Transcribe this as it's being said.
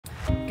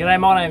G'day,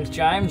 my name's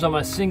James. I'm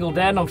a single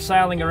dad and I'm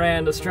sailing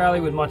around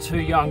Australia with my 2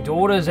 young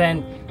daughters,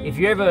 and if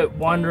you're ever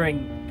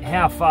wondering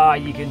how far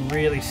you can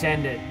really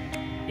send it,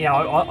 you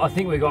know, I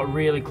think we got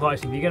really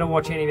close. If you're going to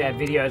watch any of our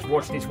videos,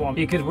 watch this one,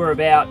 because we're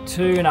about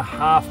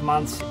 2.5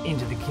 months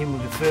into the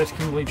Kimberley, the first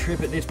Kimberley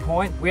trip at this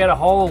point. We had a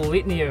whole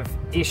litany of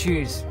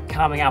issues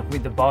coming up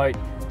with the boat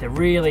that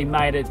really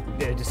made it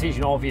the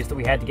decision obvious that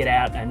we had to get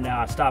out and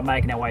start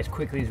making our way as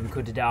quickly as we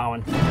could to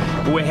Darwin.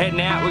 We're heading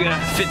out. We're going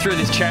to fit through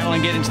this channel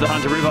and get into the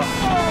Hunter River.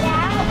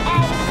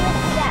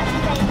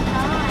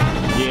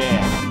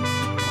 Yeah.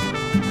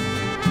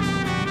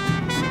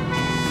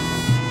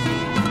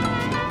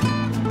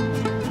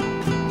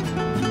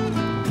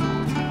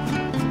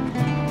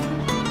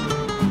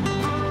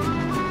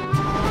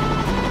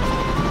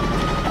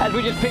 As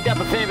we just picked up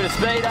a fair bit of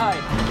speed,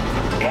 eh?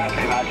 Yeah,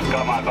 pretty much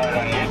got my boat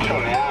on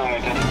neutral now and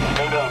we're just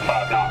still doing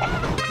 5 knots.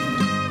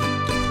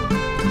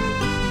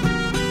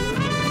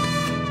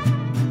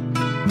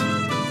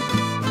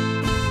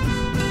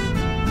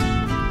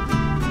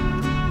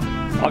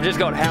 I've just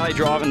got Hallie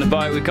driving the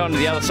boat. We've gone to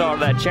the other side of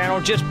that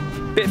channel, just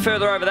a bit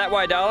further over that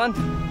way, darling.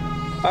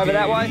 Over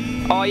that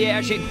way. Oh yeah,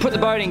 actually put the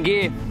boat in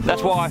gear.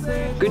 That's why.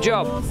 Good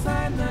job.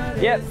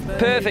 Yep,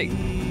 perfect.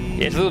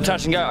 Yeah, it's a little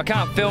touch and go. I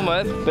can't film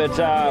her,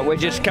 but we're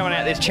just coming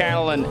out this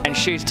channel and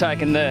she's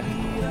taking the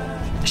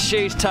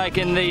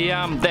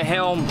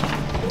helm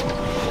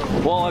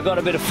while I got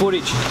a bit of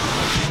footage.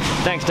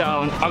 Thanks,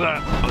 darling. I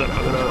got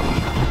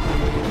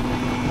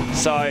it.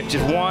 So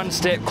just one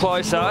step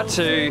closer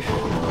to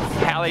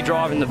Hallie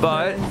driving the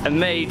boat and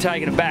me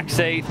taking a back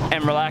seat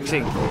and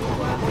relaxing.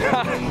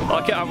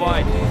 I can't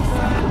wait.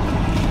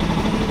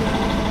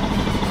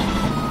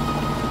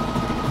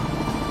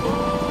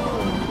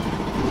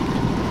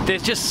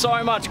 There's just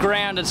so much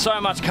ground and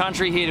so much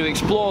country here to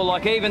explore.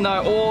 Like, even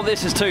though all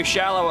this is too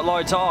shallow at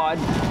low tide,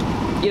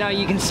 you know,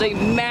 you can see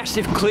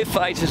massive cliff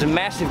faces and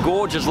massive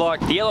gorges. Like,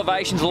 the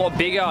elevation's a lot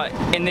bigger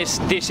in this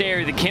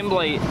area of the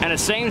Kimberley, and it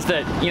seems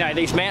that, you know,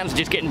 these mountains are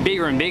just getting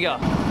bigger and bigger.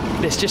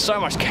 There's just so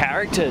much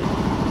character.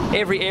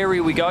 Every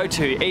area we go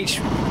to, each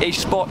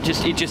spot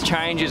it just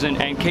changes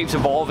and keeps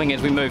evolving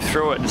as we move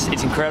through it.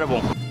 It's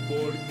incredible.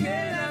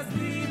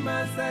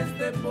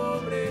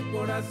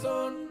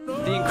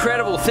 The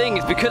incredible thing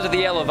is, because of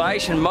the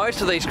elevation,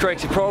 most of these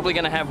creeks are probably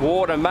going to have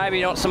water.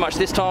 Maybe not so much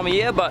this time of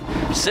year, but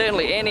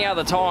certainly any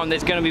other time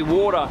there's going to be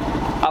water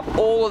up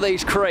all of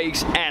these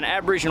creeks and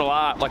Aboriginal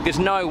art. Like, there's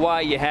no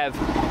way you have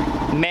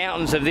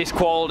mountains of this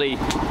quality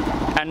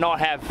and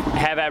not have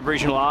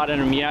Aboriginal art in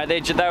them. You know,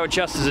 they were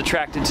just as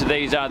attracted to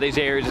these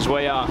areas as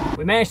we are.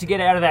 We managed to get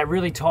out of that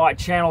really tight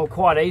channel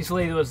quite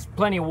easily. There was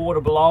plenty of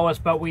water below us,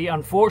 but we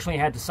unfortunately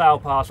had to sail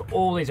past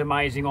all these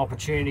amazing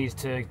opportunities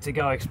to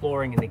go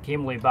exploring in the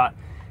Kimberley. But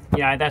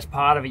you know, that's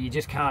part of it. You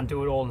just can't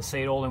do it all and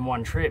see it all in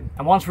one trip.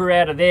 And once we were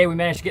out of there, we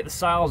managed to get the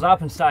sails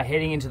up and start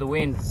heading into the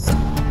wind.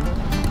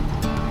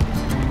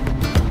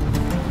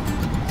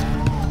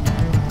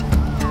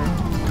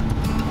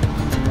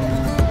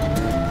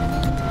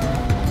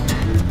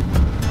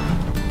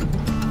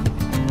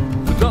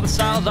 Got the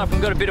sails up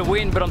and got a bit of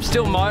wind, but I'm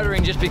still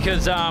motoring just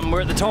because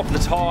we're at the top of the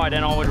tide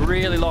and I would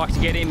really like to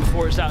get in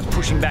before it starts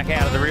pushing back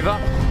out of the river.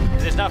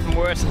 There's nothing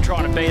worse than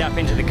trying to beat up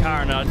into the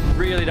car, and I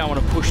really don't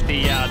want to push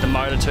the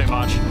motor too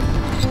much.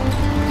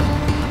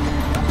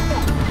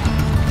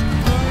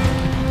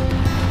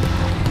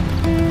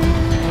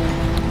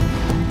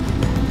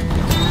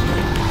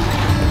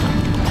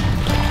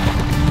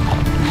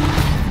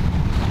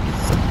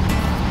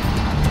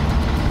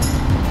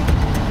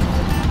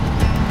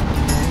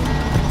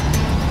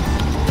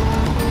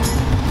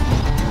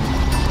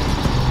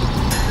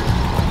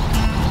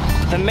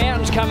 The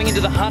mountains coming into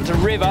the Hunter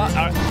River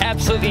are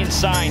absolutely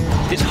insane.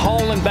 This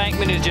whole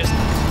embankment is just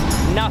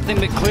nothing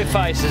but cliff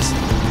faces.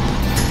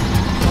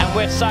 And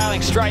we're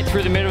sailing straight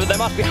through the middle of it. They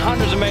must be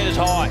hundreds of meters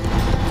high.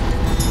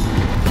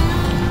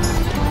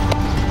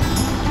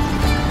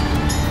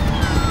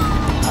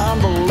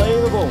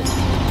 Unbelievable.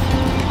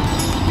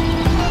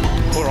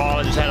 Poor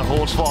I just had a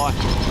horsefly.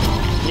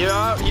 You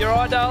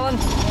alright, darling?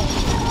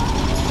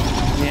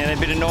 Yeah, they're a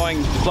bit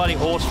annoying, bloody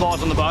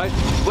horseflies on the boat.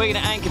 We're going to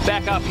anchor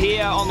back up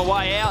here on the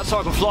way out so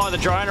I can fly the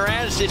drone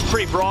around. It's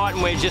pretty bright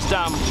and we're just,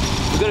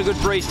 we've got a good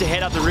breeze to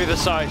head up the river,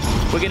 so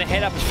we're going to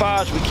head up as far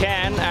as we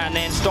can and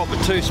then stop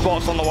at 2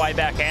 spots on the way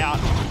back out.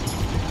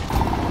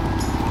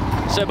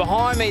 So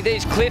behind me,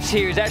 these cliffs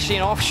here is actually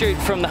an offshoot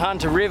from the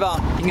Hunter River.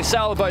 You can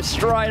sail the boat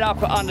straight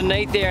up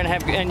underneath there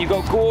and you've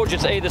got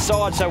gorges either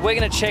side, so we're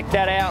going to check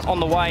that out on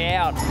the way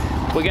out.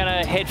 We're going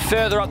to head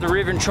further up the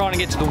river and try and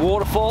get to the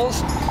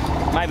waterfalls.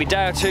 Maybe a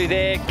day or 2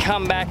 there,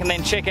 come back and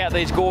then check out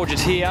these gorges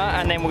here,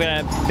 and then we're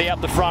going to be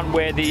up the front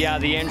where the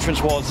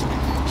entrance was.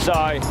 So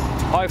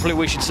hopefully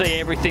we should see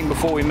everything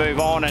before we move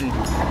on, and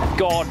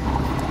God,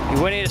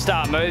 we need to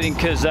start moving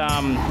because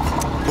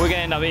we're going to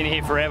end up in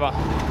here forever.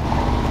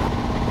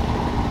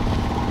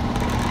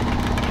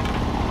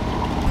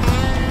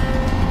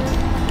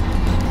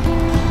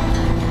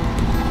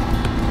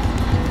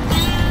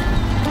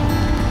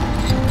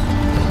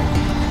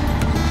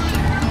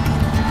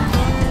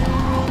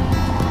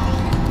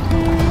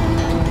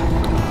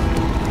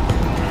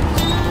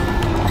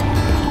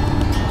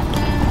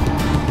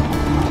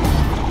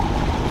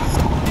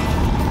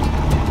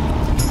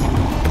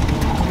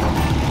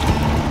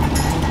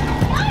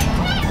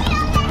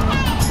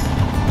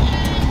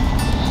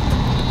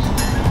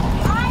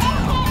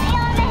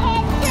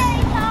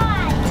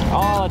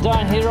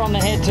 Hit her on the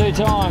head 2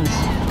 times.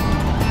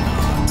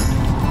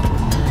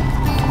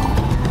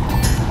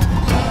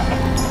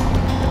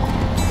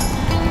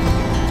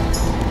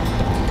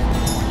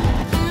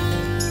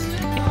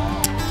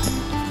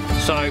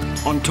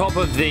 So on top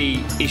of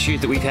the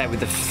issues that we've had with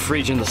the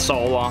fridge and the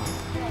solar,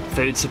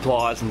 food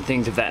supplies and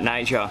things of that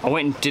nature, I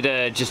went and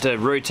did just a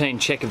routine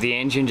check of the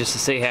engine just to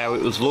see how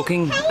it was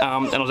looking,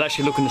 and I was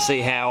actually looking to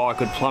see how I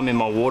could plumb in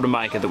my water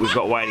maker that we've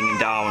got waiting in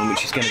Darwin,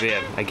 which is going to be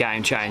a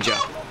game changer.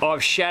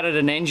 I've shattered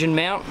an engine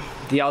mount,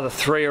 the other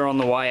 3 are on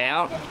the way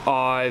out.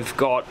 I've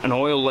got an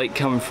oil leak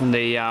coming from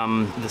the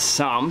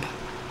sump.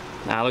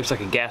 Looks like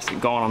a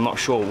gasket gone. I'm not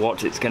sure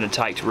what it's going to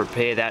take to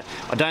repair that.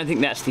 I don't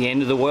think that's the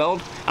end of the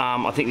world.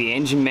 I think the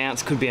engine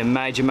mounts could be a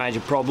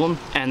major problem,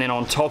 and then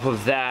on top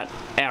of that,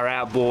 our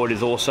outboard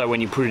is also, when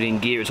you put it in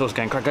gear, it's also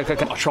going crack, crack,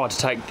 crack. I tried to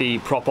take the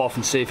prop off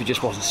and see if it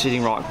just wasn't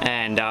sitting right,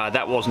 and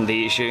that wasn't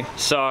the issue.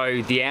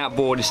 So the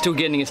outboard is still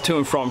getting us to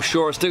and from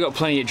shore. It's still got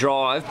plenty of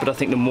drive, but I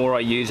think the more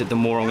I use it, the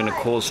more I'm going to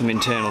cause some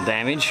internal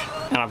damage.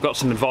 And I've got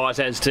some advice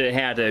as to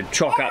how to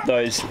chock up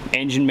those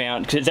engine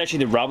mounts, because it's actually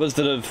the rubbers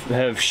that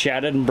have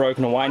shattered and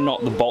broken away,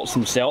 not the bolts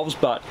themselves.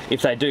 But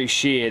if they do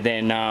shear,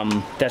 then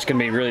that's going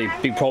to be a really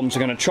big problem. So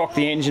I'm going to chock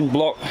the engine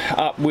block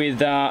up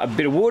with a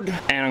bit of wood,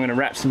 and I'm going to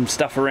wrap some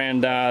stuff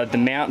around the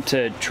mount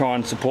to try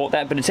and support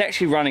that. But it's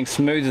actually running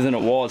smoother than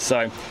it was,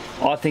 so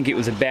I think it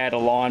was a bad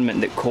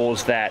alignment that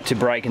caused that to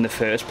break in the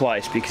first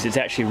place, because it's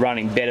actually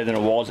running better than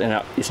it was,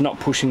 and it's not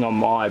pushing on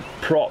my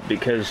prop,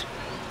 because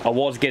I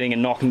was getting a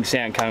knocking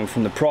sound coming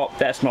from the prop.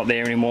 That's not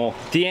there anymore.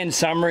 The end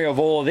summary of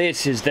all of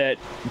this is that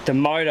the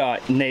motor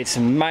needs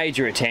some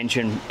major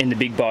attention in the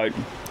big boat.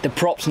 The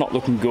prop's not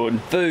looking good.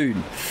 Food,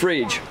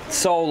 fridge,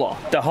 solar,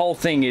 the whole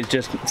thing is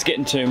just, it's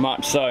getting too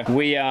much. So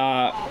we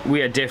are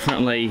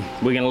definitely,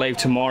 we're gonna leave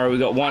tomorrow. We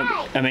got one,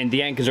 I mean,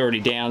 the anchor's already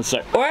down,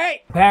 so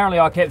wait! Apparently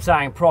I kept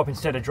saying prop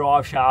instead of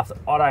drive shaft.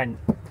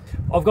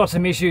 I've got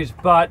some issues,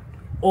 but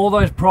all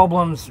those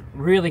problems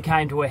really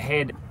came to a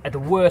head at the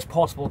worst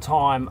possible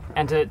time.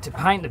 And to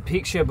paint the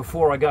picture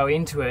before I go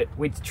into it,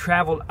 we'd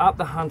travelled up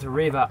the Hunter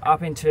River,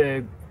 up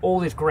into all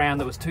this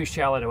ground that was too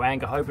shallow to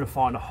anchor, hoping to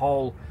find a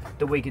hole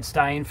that we could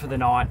stay in for the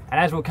night. And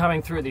as we're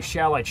coming through this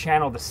shallow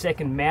channel, the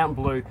second mount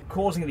blew,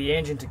 causing the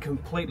engine to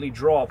completely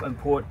drop and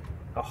put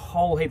a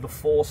whole heap of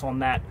force on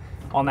that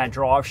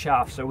drive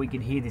shaft, so we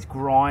could hear this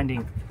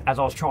grinding as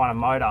I was trying to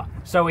motor.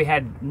 So we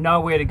had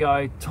nowhere to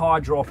go, tire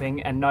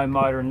dropping, and no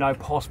motor, and no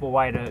possible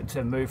way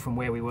to move from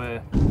where we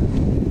were.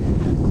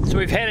 So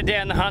we've headed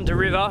down the Hunter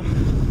River.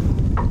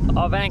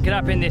 I've anchored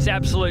up in this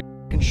absolute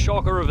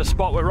shocker of a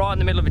spot. We're right in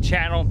the middle of a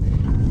channel.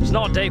 It's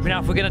not deep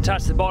enough. We're going to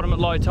touch the bottom at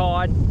low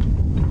tide,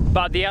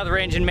 but the other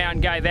engine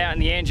mount gave out in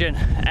the engine,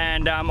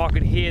 and I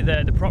could hear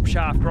the prop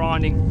shaft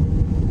grinding.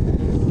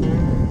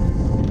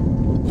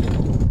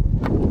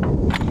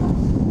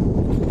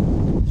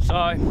 So,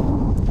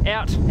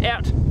 out.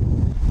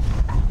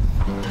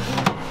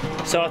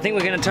 So I think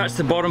we're going to touch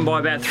the bottom by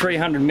about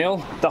 300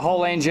 mil. The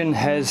whole engine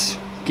has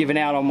given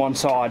out on one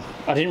side.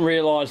 I didn't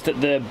realise that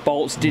the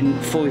bolts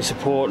didn't fully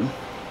support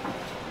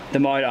the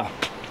motor.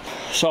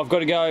 So I've got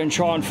to go and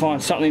try and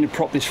find something to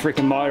prop this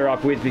freaking motor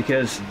up with,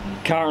 because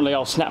currently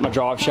I'll snap my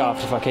drive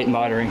shaft if I keep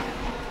motoring.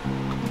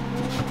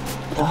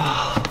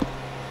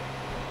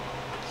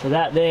 So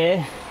that there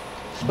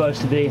is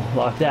supposed to be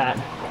like that.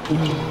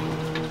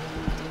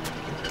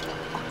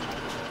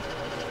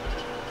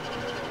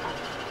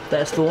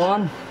 That's the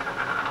one.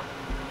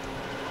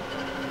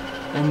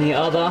 And the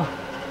other,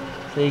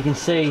 so you can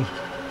see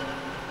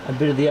a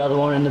bit of the other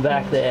one in the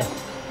back there.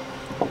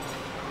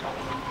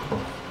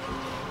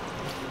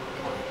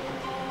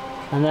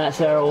 And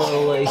that's our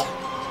oil leak.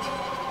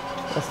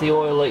 That's the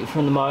oil leak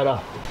from the motor.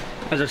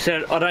 As I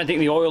said, I don't think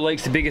the oil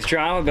leak's the biggest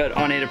drama, but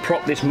I need to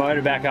prop this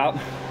motor back up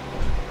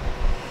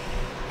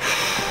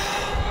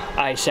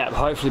ASAP,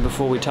 hopefully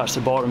before we touch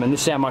the bottom. And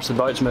this is how much the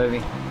boat's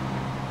moving.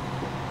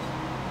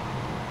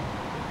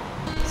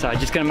 So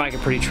just gonna make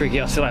it pretty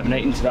tricky. I still haven't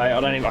eaten today.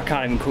 I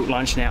can't even cook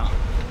lunch now.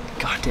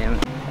 God damn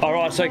it. All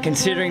right, so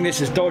considering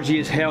this is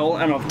dodgy as hell,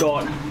 and I've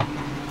got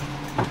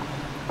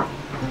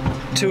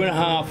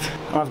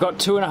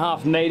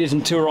 2.5 meters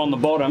and 2 are on the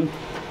bottom.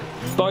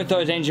 Both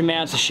those engine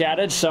mounts are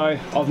shattered, so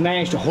I've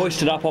managed to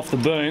hoist it up off the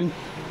boom,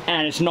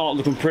 and it's not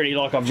looking pretty.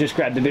 Like, I've just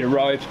grabbed a bit of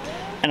rope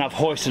and I've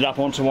hoisted up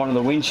onto one of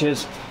the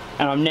winches,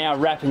 and I'm now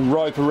wrapping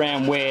rope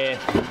around where,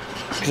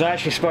 because I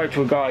actually spoke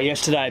to a guy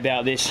yesterday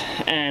about this,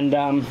 and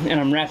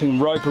I'm wrapping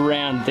rope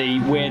around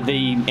where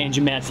the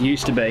engine mounts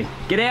used to be.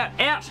 Get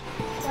out!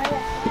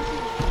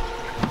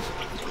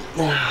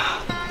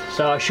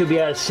 So I should be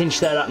able to cinch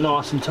that up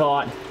nice and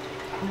tight.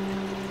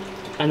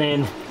 And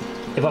then,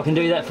 if I can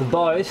do that for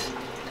both,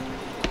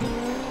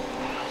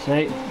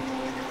 see,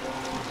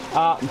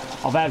 up,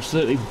 I've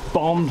absolutely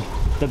bombed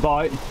the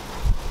boat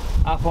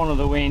up onto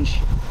the winch.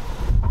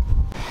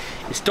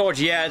 It's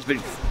dodgy as, but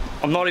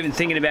I'm not even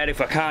thinking about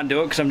if I can't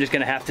do it, because I'm just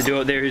going to have to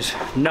do it. There is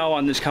no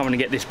one that's coming to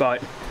get this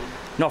boat.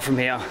 Not from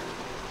here.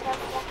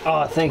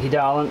 Oh, thank you,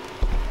 darling.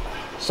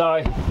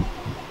 So,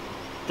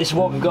 this is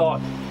what we've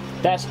got.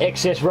 That's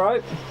excess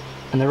rope.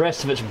 and the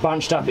rest of it's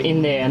bunched up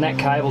in there, and that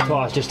cable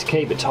ties just to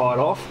keep it tied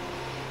off.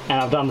 And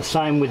I've done the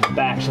same with the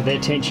back, so they're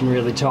tensioned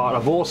really tight.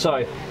 I've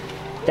also,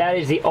 that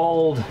is the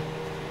old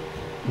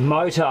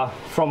motor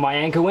from my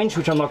anchor winch,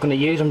 which I'm not going to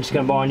use. I'm just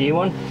going to buy a new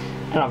one,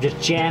 and I've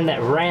just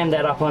rammed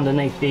that up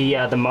underneath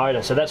the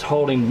motor, so that's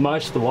holding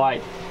most of the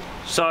weight.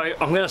 So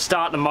I'm going to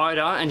start the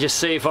motor and just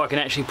see if I can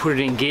actually put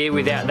it in gear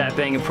without that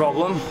being a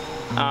problem,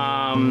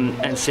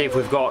 and see if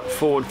we've got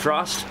forward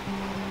thrust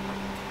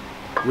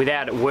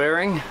without it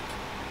whirring.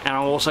 And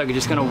I'm also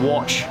just going to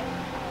watch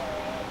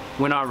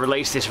when I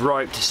release this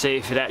rope to see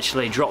if it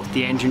actually drops,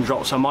 the engine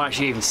drops. So I might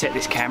actually even set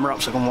this camera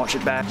up so I can watch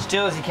it back.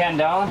 Still as you can,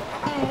 darling.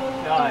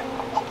 Go.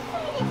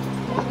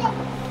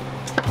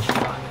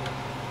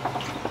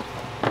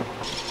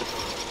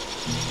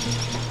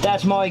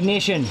 That's my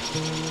ignition.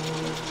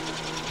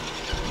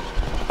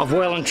 I've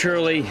well and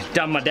truly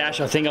done my dash.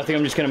 I think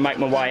I'm just going to make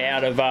my way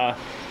out of the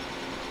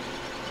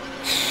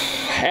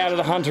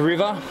Hunter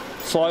River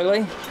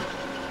slowly,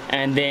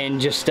 and then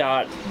just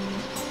start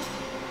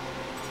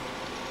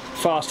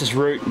fastest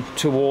route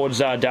towards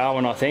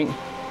Darwin, I think.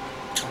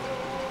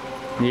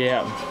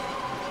 Yeah,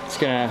 it's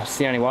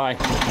the only way.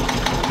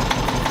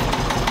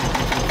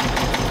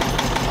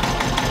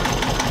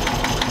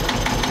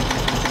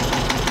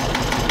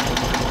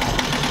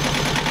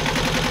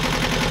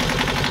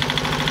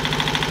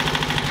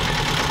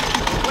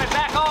 We're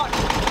back on.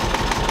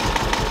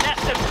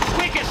 That's the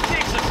quickest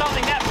fix of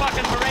something that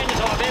fucking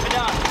horrendous I've ever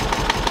done.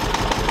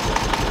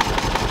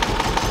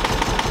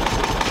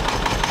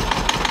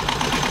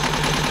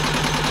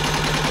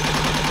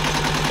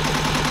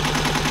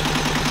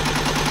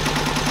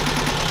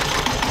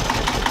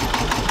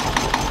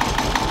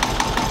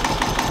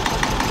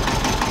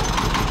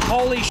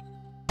 Holy sh**.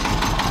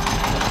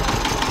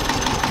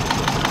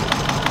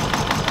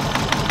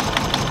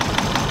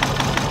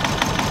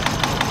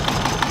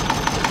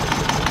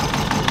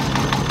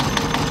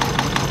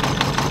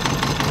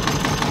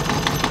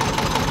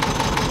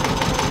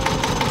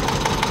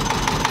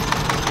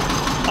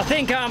 I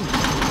think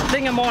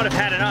I might have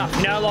had enough,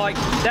 you know, like,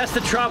 that's the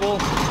trouble.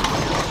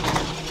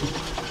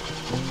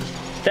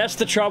 That's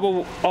the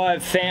trouble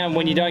I've found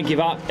when you don't give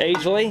up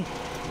easily.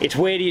 It's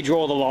where do you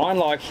draw the line?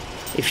 Like,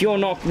 if you're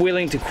not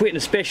willing to quit, and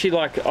especially,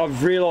 like,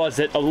 I've realised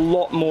that a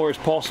lot more is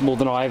possible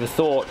than I ever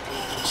thought.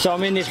 So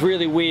I'm in this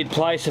really weird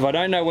place of I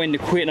don't know when to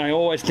quit, and I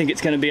always think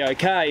it's going to be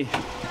okay,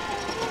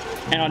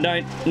 and I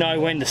don't know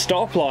when to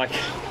stop. Like,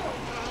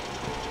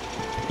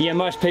 yeah,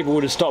 most people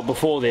would have stopped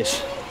before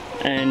this,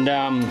 and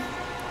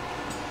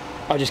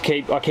I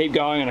keep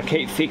going, and I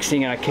keep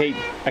fixing, and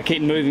I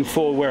keep moving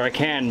forward where I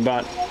can.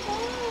 But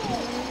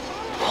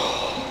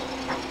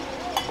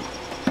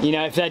you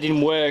know, if that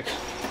didn't work,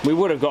 we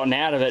would have gotten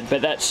out of it.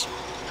 But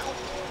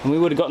we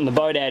would have gotten the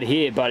boat out of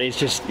here. But it's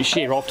just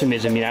sheer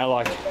optimism, you know.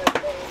 Like,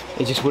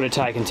 it just would have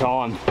taken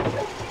time.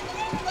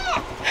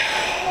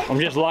 I'm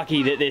just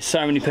lucky that there's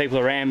so many people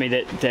around me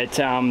that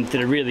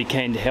are really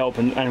keen to help,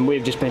 and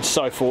we've just been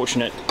so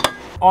fortunate.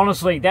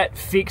 Honestly, that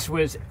fix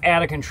was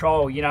out of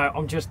control. You know,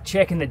 I'm just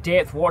checking the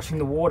depth, watching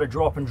the water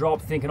drop and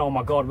drop, thinking, oh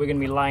my God, we're gonna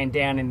be laying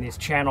down in this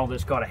channel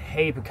that's got a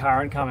heap of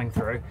current coming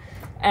through.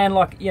 And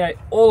like, you know,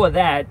 all of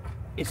that,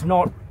 it's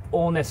not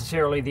all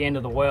necessarily the end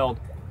of the world.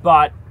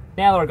 But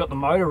now that I got the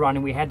motor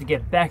running, we had to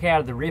get back out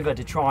of the river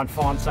to try and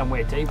find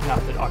somewhere deep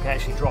enough that I could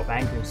actually drop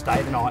anchor and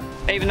stay the night.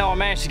 Even though I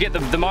managed to get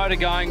the motor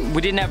going,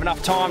 we didn't have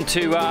enough time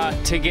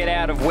to get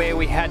out of where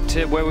we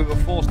were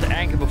forced to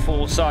anchor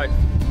before. So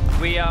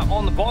we are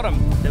on the bottom.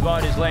 The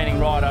boat is landing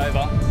right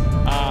over,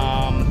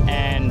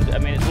 and I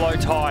mean, it's low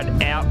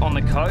tide out on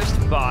the coast,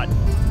 but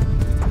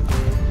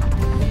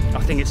I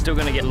think it's still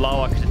going to get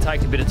lower because it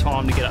takes a bit of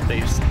time to get up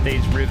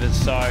these rivers.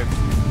 So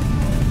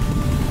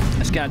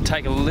it's going to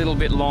take a little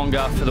bit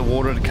longer for the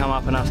water to come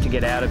up and us to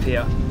get out of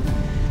here.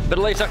 But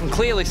at least I can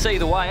clearly see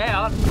the way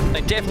out.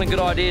 A definitely good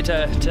idea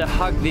to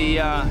hug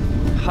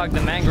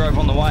the mangrove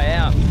on the way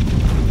out.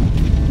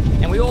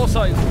 And we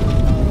also,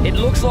 it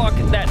looks like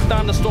that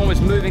thunderstorm is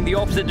moving the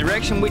opposite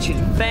direction, which is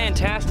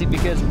fantastic,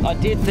 because I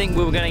did think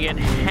we were going to get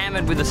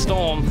hammered with a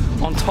storm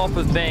on top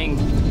of being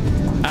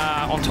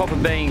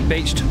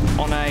beached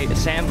on a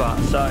sandbar.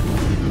 So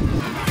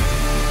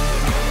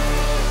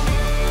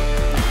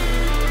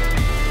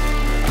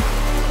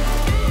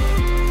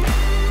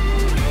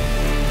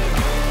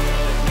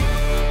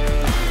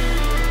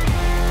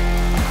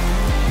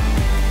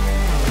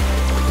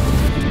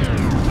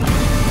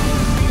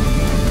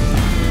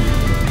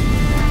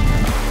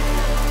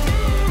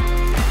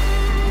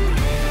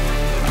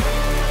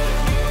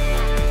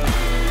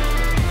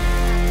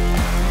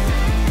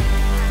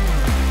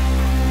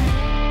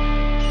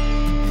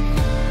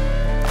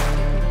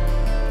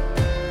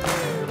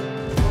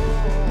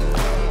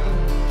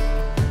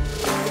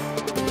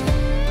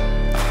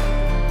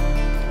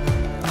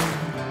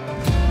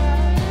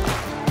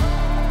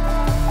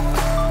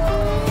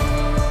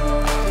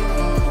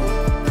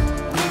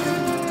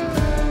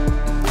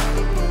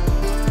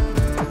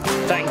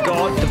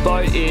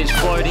is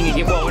floating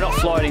again. Well, we're not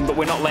floating, but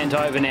we're not leant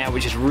over now,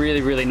 which is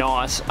really, really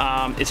nice.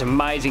 It's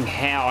amazing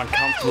how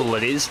uncomfortable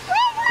it is.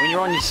 when you're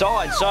on your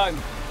side. So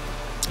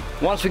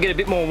once we get a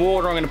bit more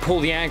water, I'm going to pull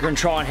the anchor and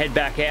try and head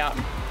back out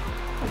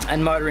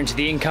and motor into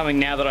the incoming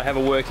now that I have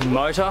a working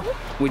motor.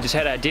 We just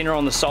had our dinner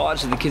on the side,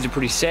 so the kids are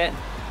pretty set,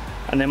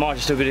 and they might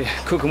just do a bit of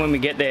cooking when we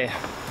get there.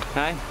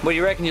 Hey, what do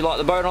you reckon? You like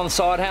the boat on the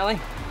side, Hallie?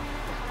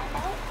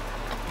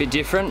 Bit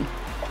different.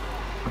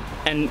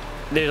 And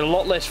there's a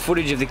lot less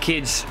footage of the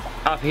kids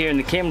up here in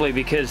the Kimberley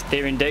because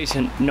they're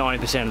indecent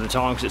 90% of the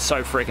time because it's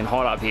so freaking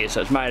hot up here,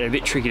 so it's made it a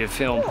bit tricky to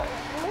film.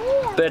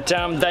 But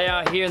they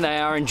are here and they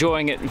are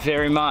enjoying it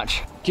very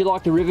much. Do you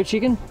like the river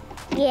chicken?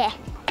 Yeah.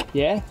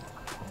 Yeah?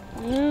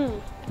 Mm.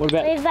 What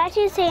about? I've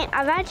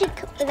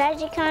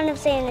actually kind of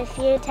seen a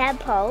few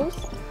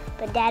tadpoles,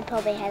 but Dad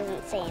probably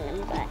hasn't seen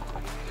them, but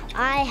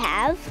I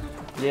have.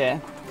 Yeah.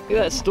 Look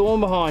at that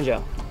storm behind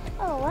you.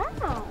 Oh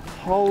wow.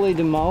 Holy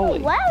moly.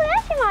 Oh, wow,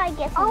 that's might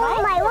get some.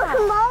 Oh my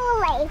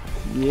guacamole.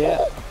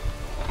 Yeah.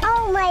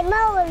 Oh my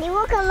moly,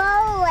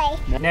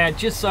 guacamole. Now,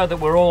 just so that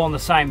we're all on the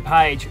same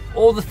page,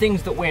 all the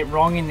things that went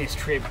wrong in this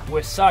trip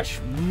were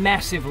such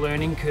massive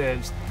learning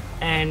curves.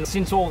 And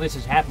since all this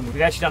has happened,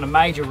 we've actually done a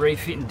major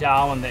refit in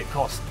Darwin that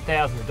cost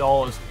thousands of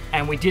dollars.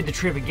 And we did the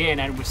trip again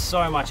and it was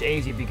so much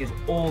easier because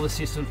all the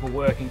systems were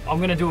working. I'm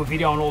going to do a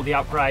video on all the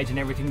upgrades and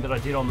everything that I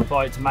did on the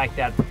boat to make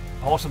that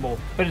possible.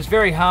 But it's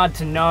very hard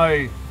to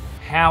know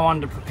how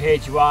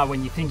underprepared you are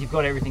when you think you've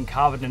got everything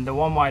covered, and the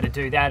one way to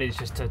do that is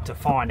just to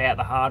find out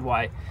the hard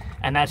way,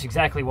 and that's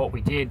exactly what we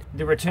did.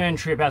 The return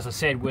trip, as I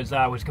said, was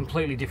a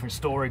completely different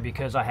story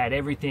because I had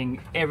everything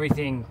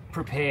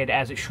prepared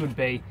as it should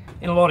be.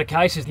 In a lot of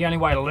cases, the only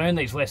way to learn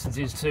these lessons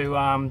is to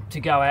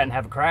go out and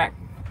have a crack.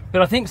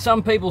 But I think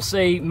some people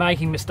see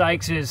making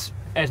mistakes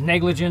as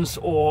negligence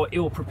or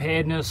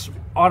ill-preparedness.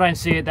 I don't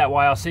see it that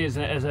way. I see it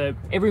as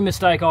every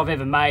mistake I've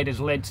ever made has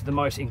led to the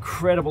most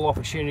incredible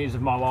opportunities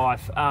of my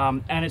life.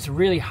 And it's a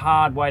really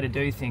hard way to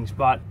do things,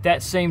 but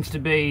that seems to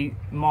be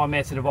my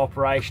method of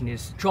operation,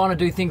 is trying to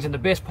do things in the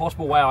best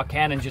possible way I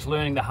can and just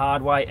learning the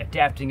hard way,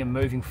 adapting and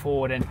moving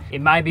forward. And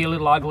it may be a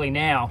little ugly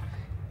now,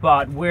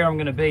 but where I'm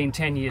going to be in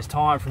 10 years'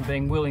 time from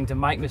being willing to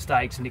make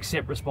mistakes and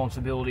accept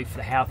responsibility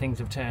for how things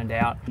have turned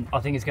out, I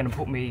think it's going to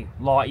put me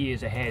light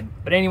years ahead.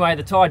 But anyway,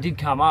 the tide did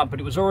come up, but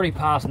it was already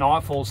past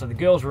nightfall, so the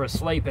girls were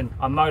asleep, and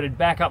I motored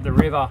back up the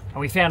river and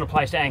we found a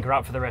place to anchor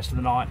up for the rest of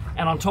the night.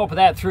 And on top of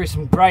that, through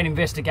some great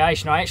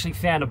investigation, I actually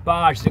found a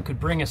barge that could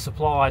bring us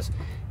supplies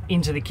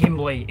into the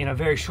Kimberley in a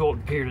very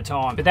short period of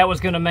time. But that was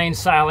going to mean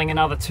sailing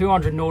another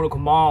 200 nautical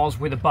miles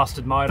with a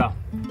busted motor.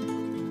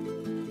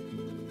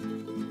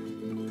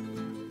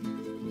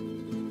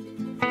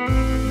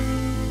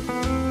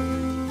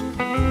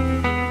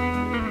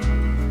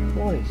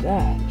 What is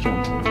that,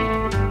 gentlemen?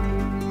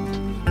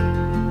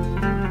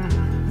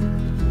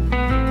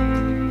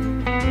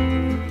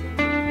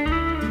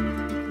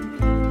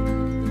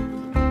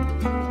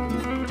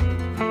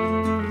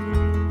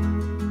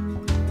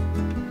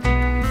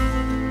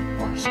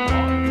 What a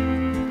squall.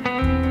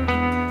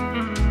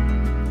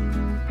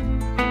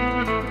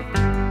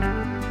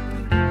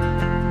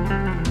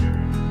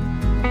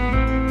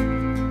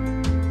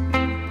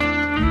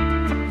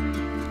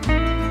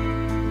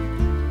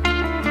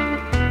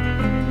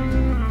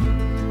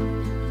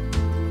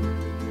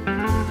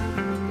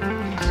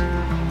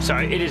 So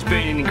it has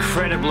been an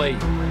incredibly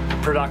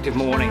productive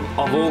morning.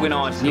 I've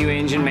organised new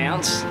engine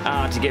mounts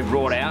to get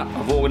brought out.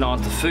 I've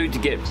organised the food to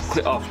get,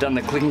 I've done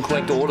the click and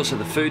collect order, so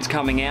the food's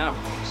coming out.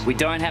 We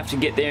don't have to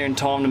get there in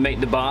time to meet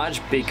the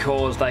barge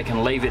because they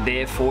can leave it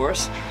there for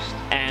us.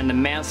 And the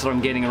mounts that I'm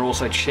getting are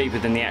also cheaper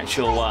than the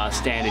actual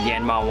standard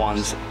Yanmar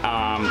ones,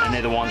 and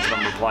they're the ones that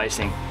I'm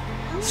replacing.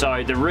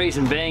 So the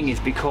reason being is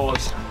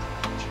because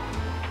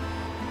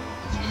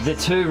the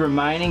two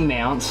remaining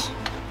mounts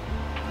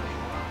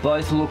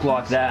both look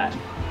like that.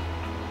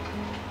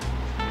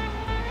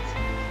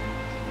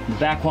 The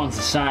back one's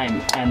the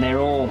same and they're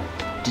all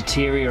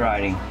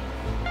deteriorating.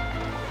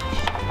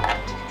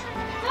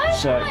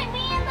 So,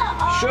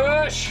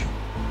 shush!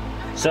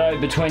 So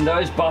between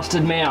those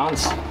busted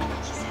mounts,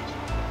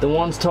 the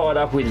one's tied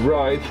up with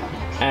rope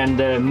and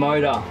the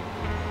motor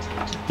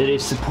that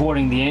is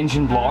supporting the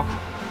engine block,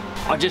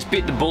 I just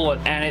bit the bullet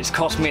and it's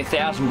cost me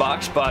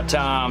 $1,000, but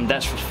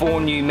that's for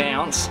 4 new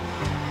mounts.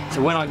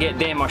 So when I get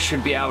them, I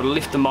should be able to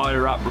lift the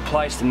motor up,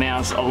 replace the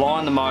mounts,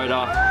 align the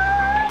motor,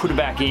 put it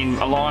back in,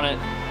 align it,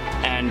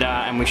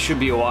 and we should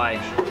be away.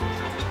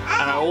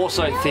 And I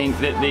also think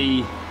that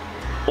the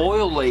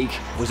oil leak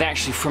was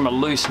actually from a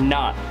loose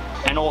nut,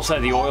 and also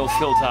the oil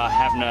filter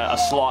having a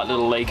slight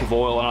little leak of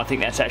oil, and I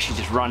think that's actually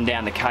just run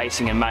down the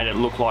casing and made it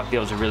look like there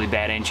was a really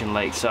bad engine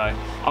leak. So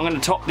I'm going to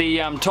top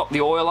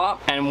the oil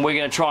up, and we're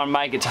going to try and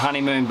make it to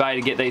Honeymoon Bay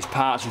to get these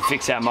parts and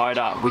fix our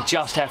motor. We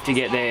just have to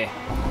get there.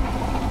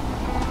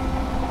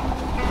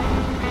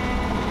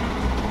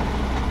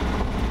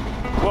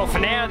 Well, for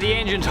now the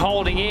engine's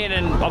holding in,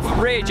 and I've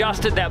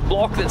readjusted that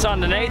block that's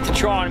underneath to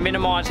try and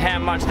minimise how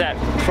much that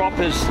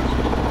propper's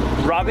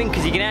rubbing,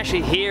 because you can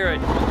actually hear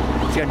it.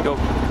 It's going dog,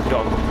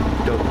 dog,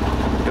 dog,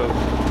 dog,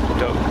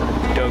 dog,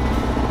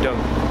 dog, dog.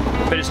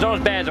 but it's not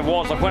as bad as it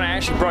was. Like when I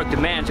actually broke the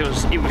mount, it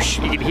was you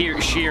could hear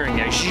it shearing.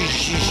 You know,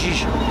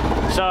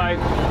 so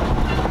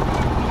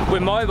we're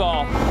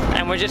mobile,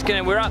 and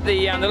we're up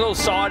the little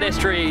side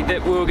estuary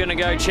that we were gonna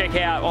go check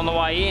out on the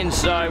way in.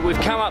 So we've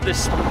come up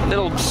this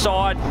little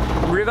side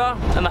river,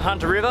 and the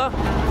Hunter River,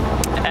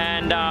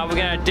 and we're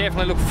gonna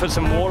definitely look for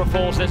some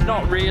waterfalls. There's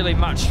not really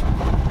much.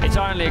 It's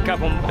only I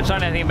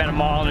think about a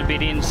mile and a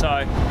bit in,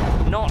 so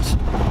not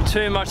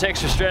too much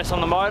extra stress on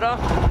the motor.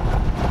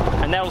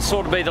 And that'll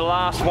sort of be the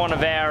last one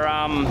of our,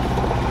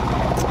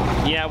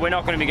 you know, we're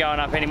not going to be going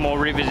up any more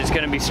rivers. It's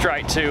going to be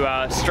straight to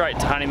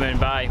Honeymoon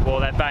Bay, or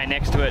that bay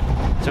next to it,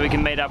 so we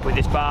can meet up with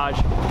this barge.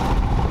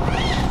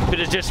 But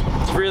it's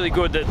really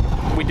good that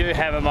we do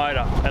have a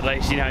motor, at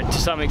least, you know, to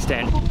some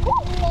extent.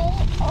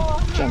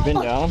 Jump in,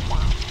 darling.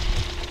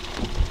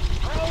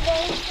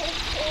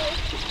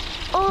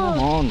 Come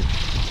on.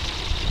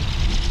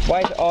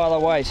 Wait, Isla,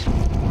 wait.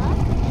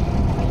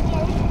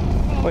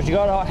 What you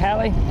got,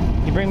 Hallie?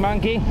 You bring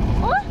Monkey?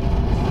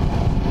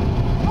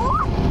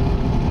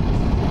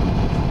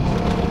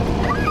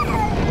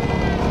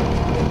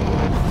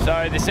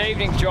 So this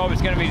evening's job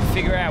is going to be to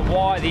figure out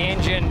why the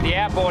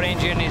outboard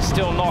engine is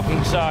still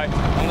knocking. So I'm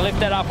going to lift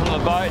that up onto the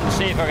boat and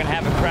see if I can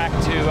have a crack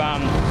to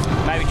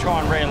maybe try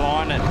and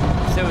realign it,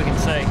 see what we can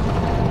see.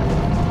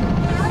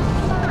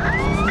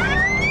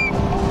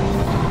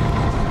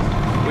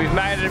 We've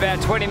made it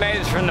about 20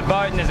 metres from the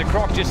boat, and there's a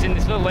croc just in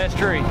this little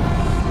estuary.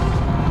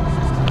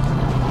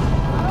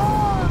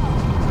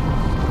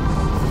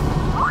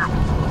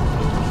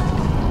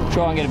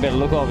 Try and get a better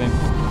look of him.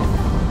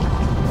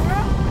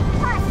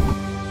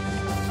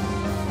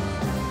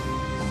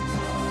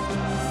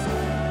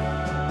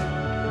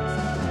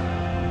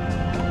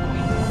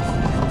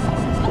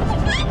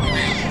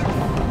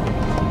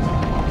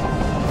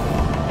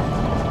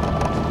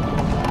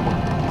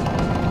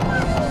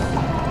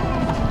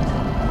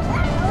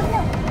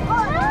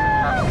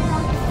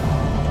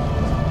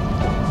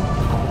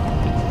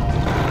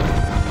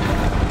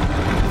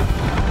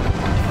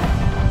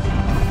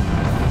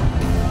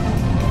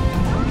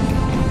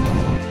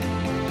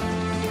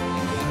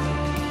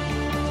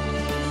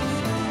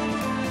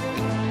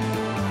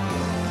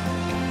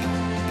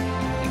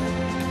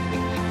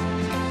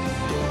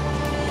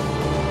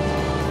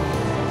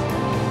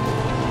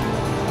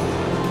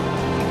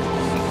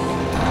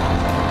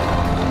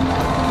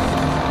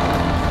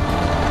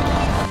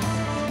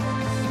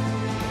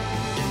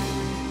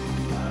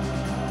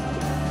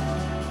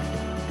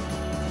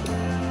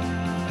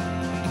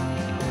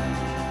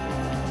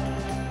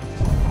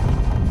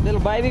 Little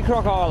baby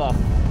crocodile.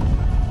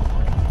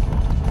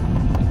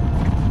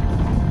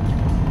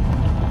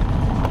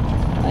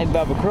 Hey,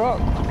 Bubba Croc.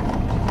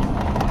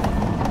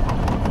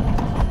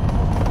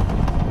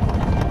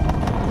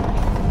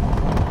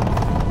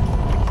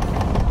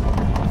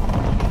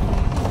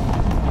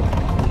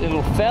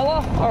 Little fella,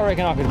 I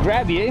reckon I could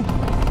grab you.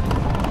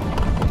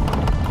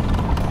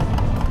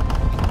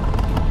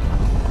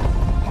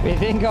 What do you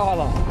think,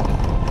 Isla?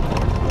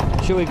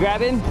 Should we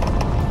grab him?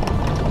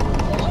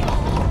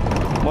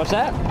 What's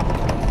that?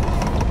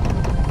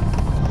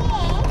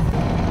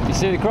 Yeah. You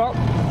see the croc?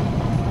 Yeah.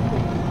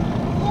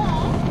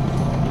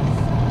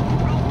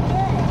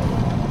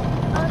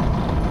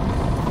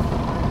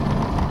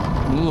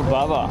 Little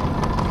Bubba.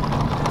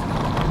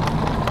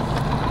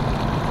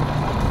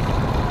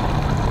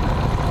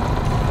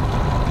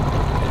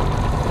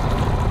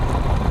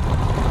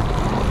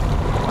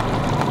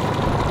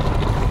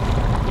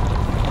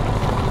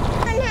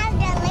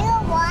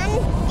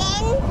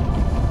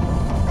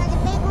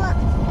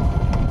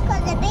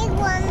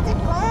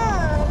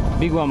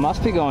 Big one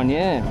must be gone,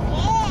 yeah.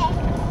 Yeah.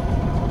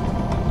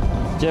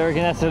 Do you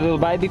reckon that's a little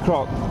baby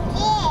croc?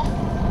 Yeah,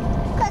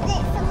 because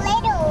it's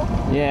little.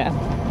 Yeah.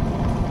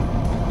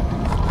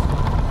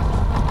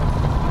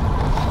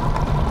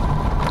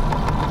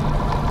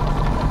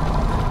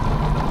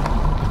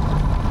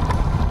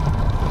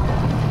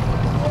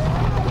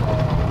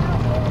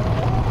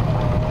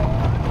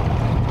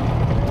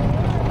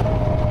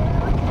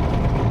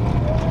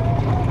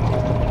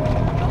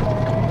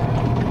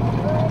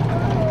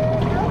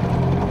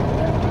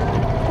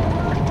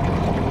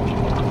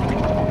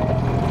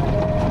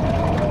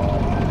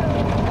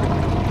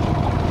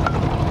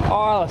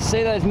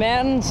 See those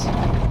mountains? I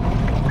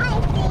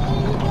see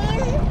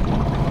them.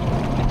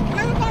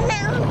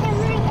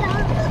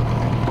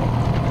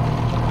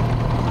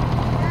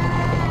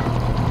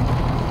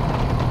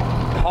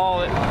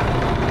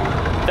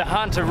 The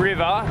Hunter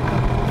River,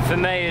 for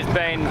me, has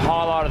been the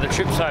highlight of the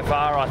trip so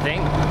far, I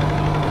think.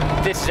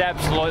 This is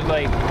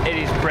absolutely, it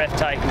is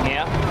breathtaking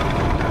here.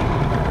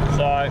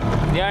 So,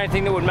 the only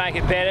thing that would make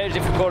it better is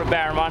if we caught a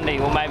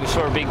barramundi, or maybe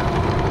saw a big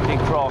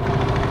croc.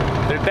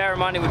 But a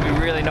barramundi would be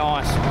really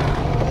nice.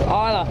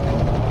 Isla.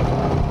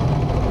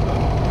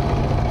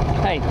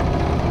 Hey.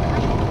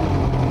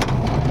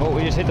 Oh,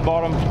 we just hit the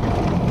bottom.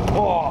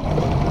 Oh.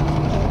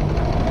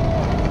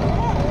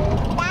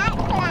 That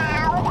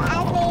cloud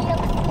actually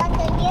looks like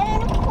a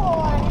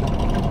unicorn.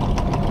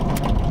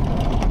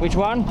 Which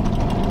one?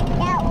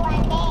 That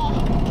one there.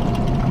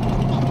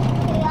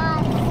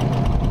 It's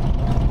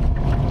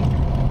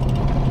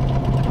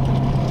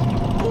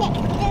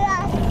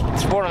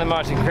one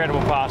of the most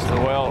incredible parts of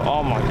the world.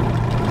 Oh my God.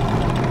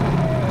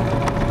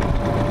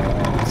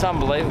 It's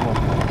unbelievable.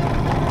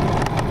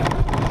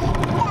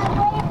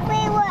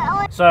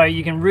 So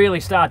you can really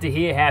start to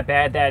hear how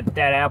bad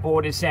that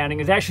outboard is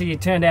sounding. It's actually,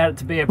 it turned out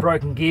to be a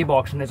broken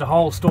gearbox, and there's a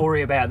whole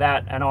story about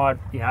that. And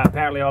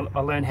apparently I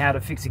learned how to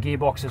fix a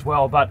gearbox as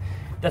well, but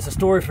that's a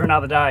story for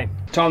another day.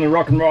 Time to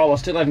rock and roll. I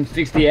still haven't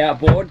fixed the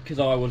outboard because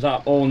I was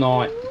up all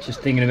night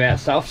just thinking about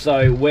stuff.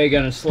 So we're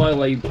going to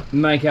slowly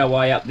make our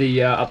way up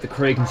the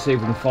creek and see if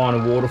we can find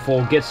a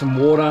waterfall, get some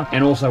water,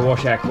 and also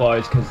wash our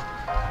clothes because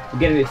we're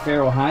getting a bit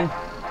feral, hey?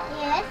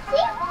 Yeah,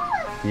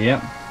 let's see.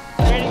 Yep.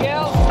 Ready,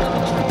 girls?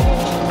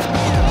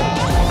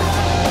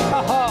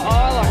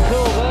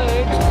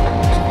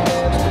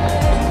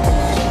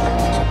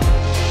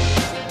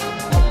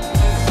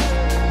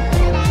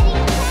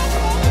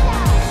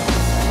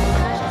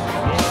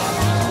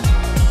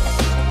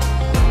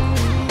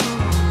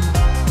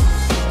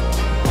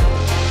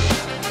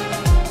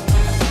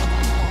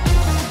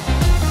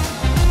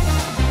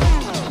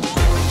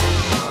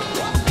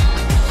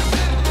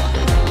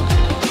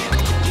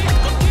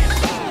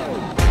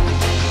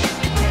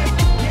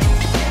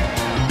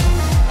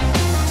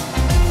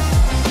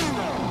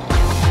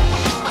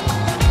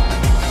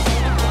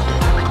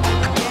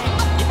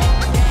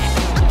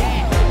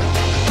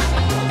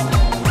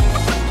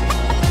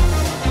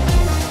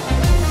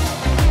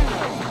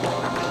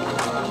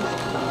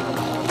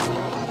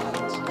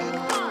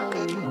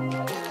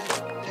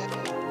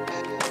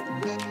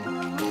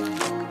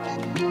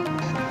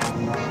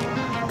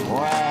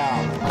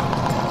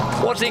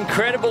 What's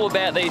incredible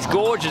about these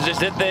gorges is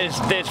that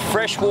there's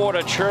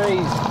freshwater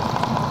trees,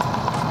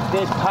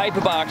 there's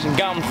paperbarks and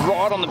gums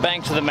right on the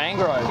banks of the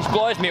mangroves. Which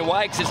blows me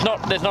away because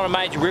there's not a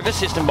major river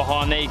system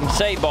behind there. You can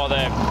see by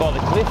the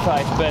cliff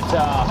face, but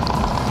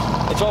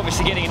it's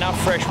obviously getting enough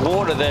fresh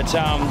water that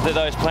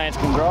those plants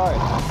can grow.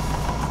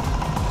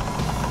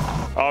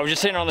 I was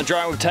just sitting on the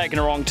drone, we've taken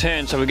a wrong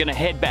turn, so we're going to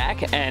head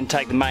back and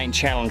take the main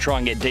channel and try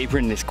and get deeper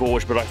in this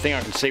gorge, but I think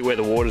I can see where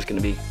the water's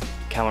going to be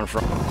coming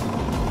from.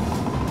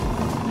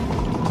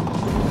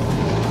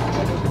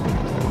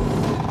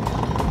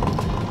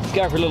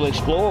 Let's go for a little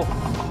explore.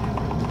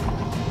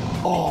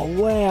 Oh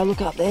wow,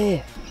 look up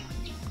there.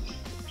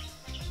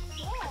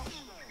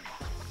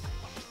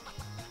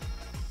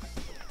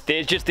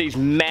 There's just these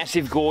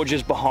massive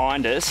gorges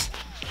behind us,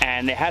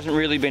 and there hasn't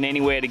really been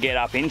anywhere to get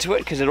up into it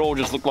because it all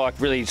just looked like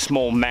really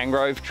small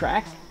mangrove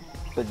tracks.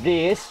 But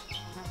this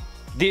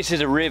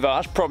is a river.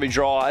 It's probably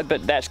dry,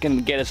 but that's going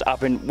to get us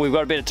up, and we've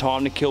got a bit of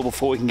time to kill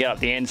before we can get up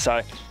the end,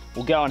 so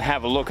we'll go and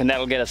have a look, and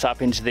that'll get us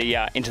up into the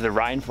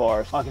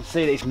rainforest. I can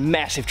see these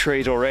massive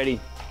trees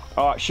already.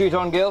 All right, shoot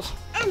on, girls.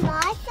 Am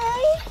I sorry?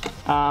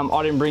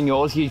 I didn't bring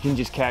yours. You can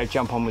just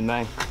jump on with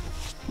me.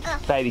 Oh.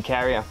 Baby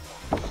carrier.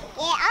 Yeah,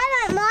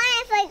 I don't mind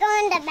if I go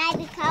in the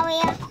baby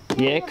carrier.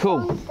 Yeah,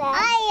 cool.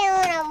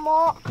 I don't want to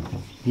walk.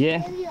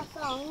 Yeah.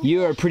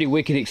 You are a pretty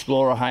wicked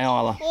explorer, hey,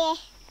 Isla? Yeah.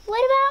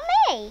 What about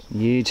me?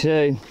 You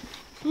too.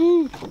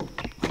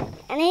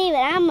 And even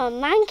I'm a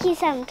monkey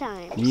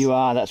sometimes. You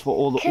are. That's what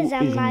all the. Because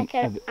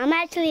I'm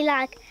actually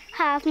like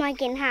half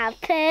monkey and half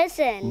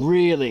person.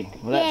 Really?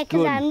 Well, that's yeah,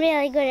 because good. I'm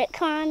really good at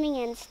climbing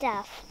and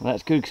stuff. Well,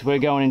 that's good because we're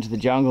going into the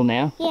jungle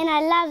now. Yeah, and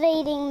I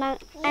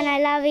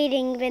love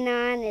eating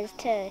bananas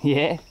too.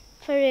 Yeah.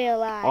 For real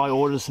life. I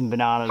ordered some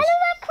bananas. Look at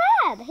that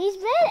crab. He's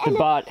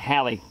red.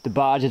 Hallie, the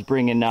barge is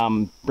bringing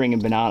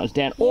bananas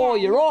down. Yeah. Oh,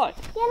 you're right.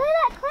 Yeah, look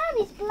at that crab.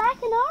 He's black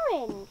and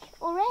orange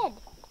or red.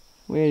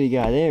 Where did he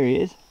go? There he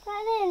is.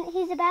 Right then,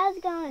 he's about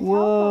to go on his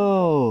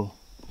Whoa.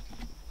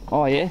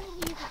 Oh yeah.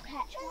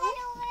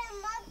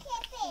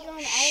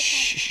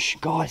 Shh,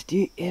 guys, do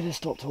you ever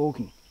stop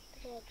talking?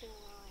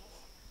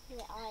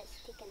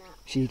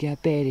 She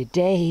got Betty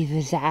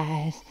Davis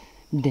eyes.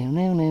 Down,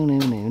 no.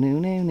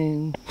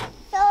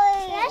 So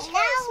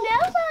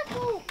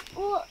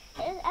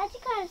it actually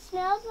kind of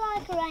smells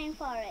like a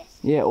rainforest.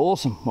 Yeah,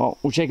 awesome. Well,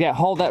 we'll check out.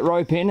 Hold that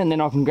rope in, and then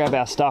I can grab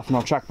our stuff, and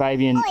I'll chuck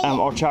baby and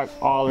I'll chuck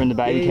Isla in the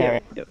baby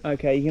carrier. Yep.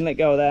 Okay, you can let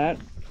go of that.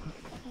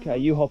 Okay,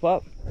 you hop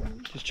up.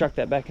 Just chuck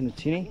that back in the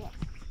tinny.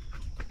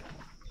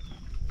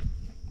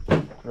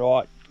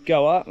 Right,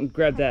 go up and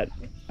grab that.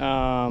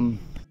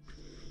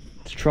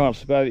 Let's try and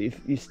slip over. If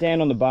you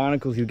stand on the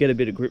barnacles, you'll get a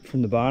bit of grip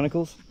from the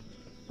barnacles.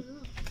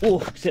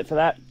 Oof, except for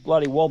that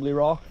bloody wobbly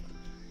rock.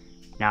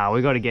 No,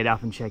 we've got to get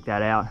up and check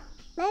that out.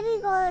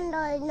 Maybe go on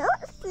those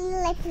not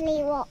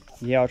slippery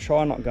rocks. Yeah, I'll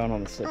try not going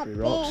on the slippery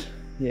rocks.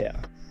 Yeah.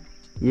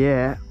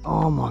 Yeah,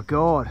 oh my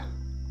God.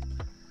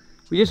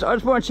 I just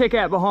want to check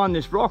out behind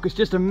this rock. It's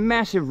just a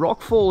massive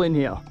rock fall in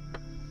here.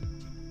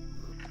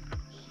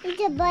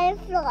 It's a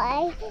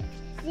butterfly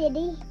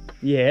city.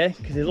 Yeah,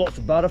 because there's lots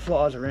of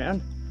butterflies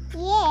around.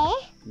 Yeah.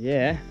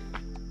 Yeah.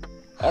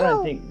 I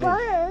don't think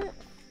there's...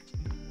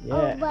 Yeah.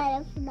 Oh,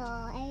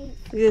 butterflies.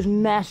 Look at this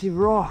massive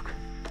rock.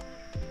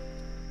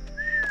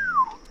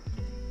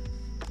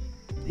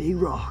 Big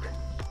rock.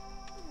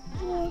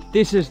 Yeah.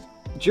 This is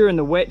during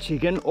the wet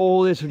chicken.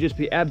 All this will just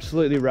be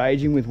absolutely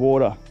raging with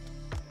water.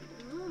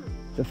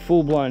 The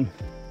full blown.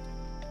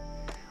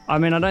 I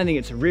mean, I don't think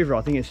it's a river,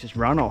 I think it's just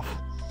runoff.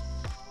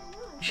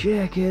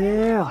 Check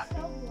it out.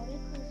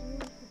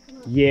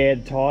 Yeah,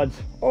 the tides.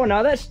 Oh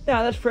no,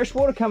 that's fresh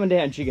water coming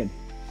down, chicken.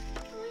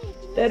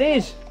 That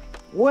is.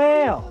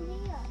 Wow.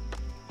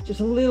 Just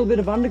a little bit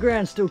of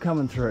underground still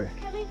coming through.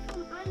 Coming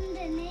from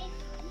underneath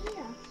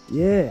here.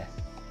 Yeah.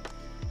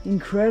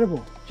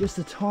 Incredible. Just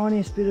the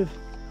tiniest bit of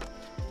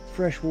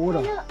fresh water.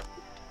 Oh,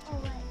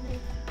 wait.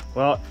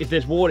 Well, if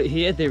there's water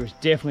here, there is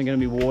definitely going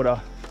to be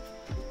water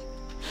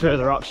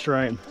further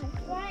upstream.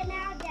 Right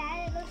now,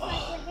 Dad, it looks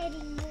like we're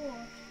heading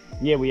north.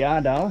 Yeah, we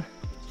are, darling.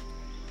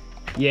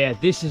 Yeah,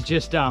 this is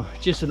just an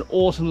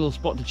awesome little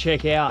spot to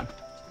check out.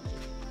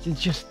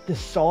 It's just the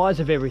size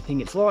of everything.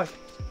 It's like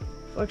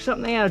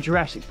something out of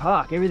Jurassic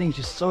Park. Everything's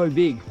just so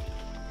big.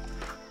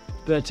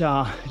 But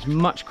it's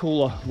much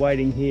cooler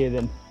waiting here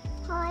than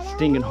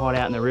stinking hot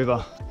out in the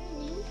river.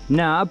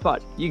 Nah,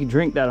 but you can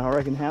drink that, I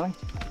reckon, Hallie.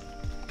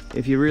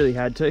 If you really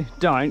had to.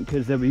 Don't,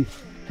 because there'll be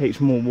heaps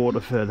more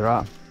water further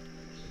up.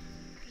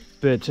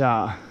 But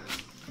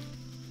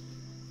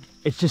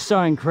it's just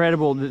so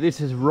incredible that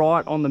this is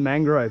right on the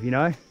mangrove, you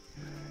know?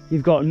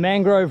 You've got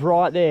mangrove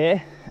right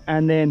there,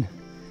 and then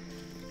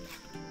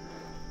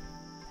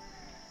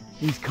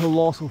these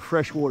colossal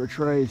freshwater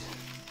trees.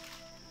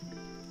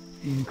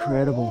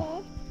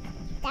 Incredible.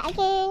 Dad,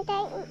 can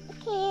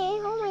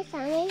hold my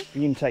sunnies?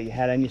 You can take your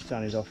hat and your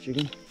sunnies off,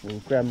 chicken. We'll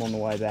grab them on the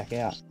way back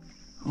out.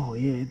 Oh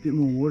yeah, a bit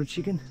more water,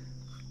 chicken.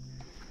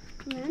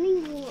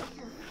 Running water.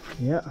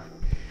 Yeah.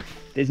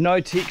 There's no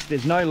ticks,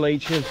 there's no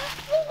leeches.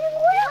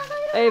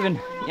 Even,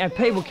 you know,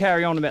 people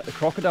carry on about the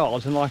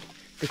crocodiles, and like,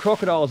 the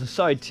crocodiles are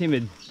so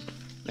timid.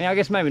 I mean, I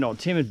guess maybe not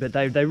timid, but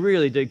they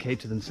really do keep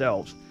to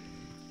themselves.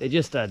 They're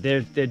just,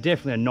 they're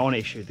definitely a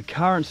non-issue. The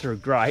currents are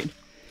great.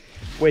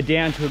 We're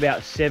down to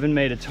about 7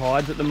 metre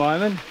tides at the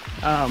moment,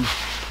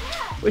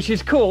 which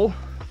is cool,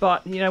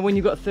 but you know, when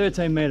you've got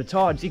 13 metre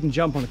tides, you can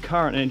jump on the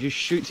current and it just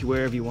shoots you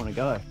wherever you want to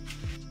go.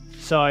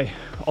 So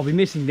I'll be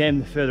missing them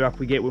the further up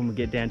we get, when we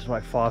get down to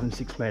like 5 and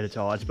 6 metre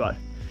tides, but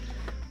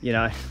you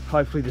know,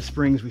 hopefully the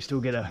springs we still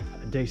get a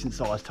decent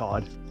sized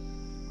tide.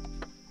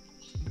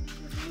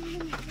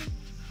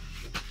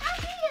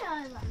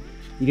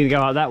 You gonna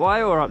go up that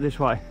way or up this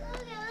way?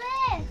 Look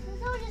at this.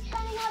 It's all just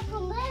coming up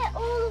from there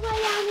all the way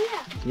down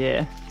here.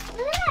 Yeah.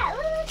 Look at that.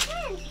 Look at the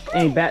fence.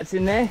 Any bats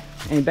in there?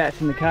 Any bats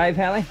in the cave,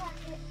 Hallie?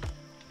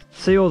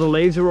 See, all the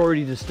leaves are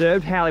already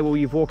disturbed. Hallie, well,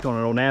 you've walked on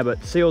it all now,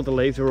 but see, all the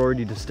leaves are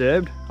already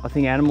disturbed. I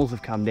think animals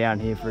have come down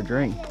here for a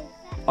drink.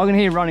 I can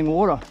hear running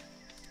water.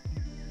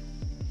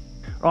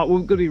 Right,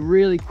 we've got to be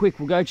really quick.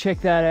 We'll go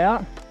check that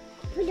out.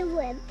 With the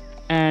web.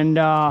 And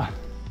then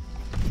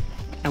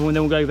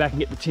we'll go back and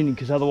get the tinny,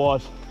 because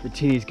otherwise the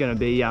tinny's going to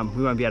be,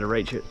 we won't be able to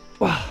reach it.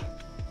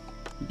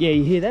 Yeah,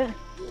 you hear that?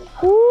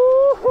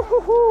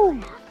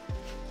 Woo-hoo-hoo-hoo.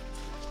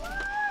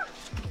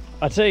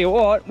 I tell you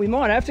what, we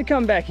might have to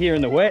come back here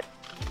in the wet.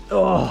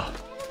 Oh.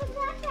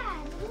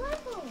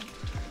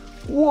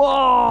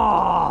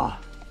 Whoa!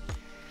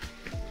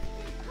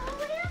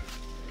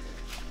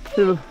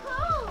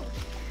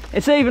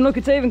 It's even, look,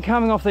 it's even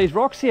coming off these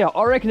rocks here.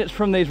 I reckon it's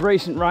from these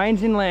recent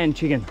rains inland,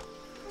 chicken.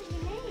 What do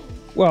you mean?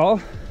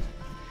 Well,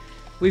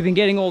 we've been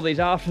getting all these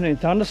afternoon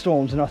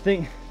thunderstorms, and I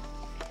think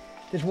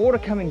there's water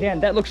coming down.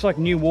 That looks like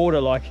new water,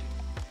 like,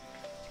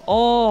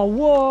 oh,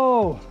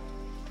 whoa.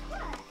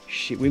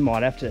 Shit, we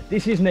might have to.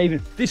 This isn't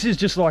even, this is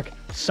just like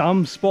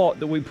some spot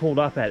that we pulled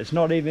up at. It's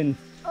not even,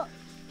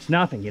 it's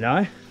nothing, you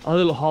know? A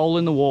little hole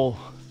in the wall.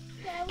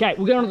 Okay,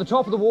 we're going to the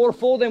top of the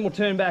waterfall, then we'll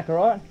turn back, all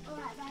right?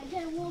 Alright, but I'm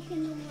going to walk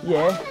in the water.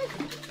 Yeah.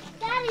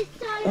 That is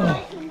so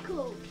nice and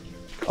cool.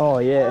 Oh,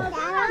 yeah.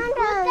 Feel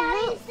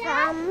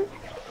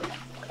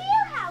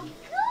how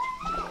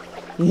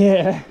good.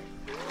 Yeah.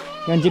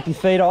 Go and dip your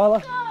feet,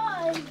 Isla.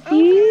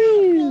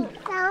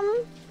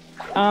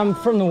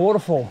 From the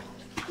waterfall.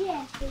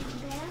 Yeah,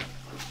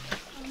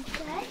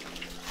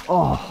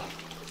 Oh,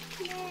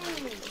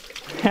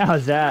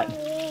 how's that?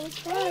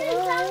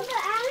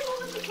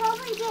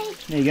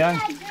 There you go.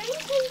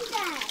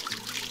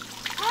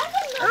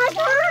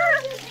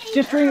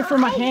 Just drink it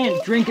from my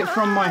hand. Drink it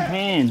from my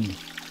hand.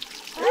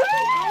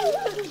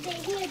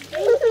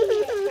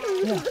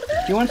 Yeah.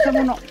 Do you want some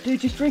or not? Dude,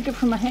 just drink it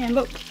from my hand.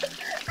 Look.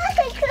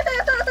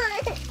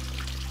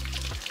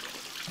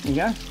 There you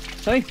go.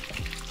 See?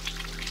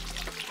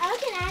 I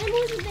reckon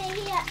animals will be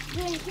here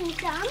drinking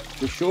some.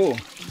 For sure.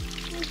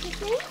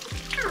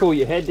 Pull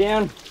your head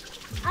down.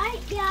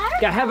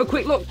 Go, have a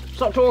quick look.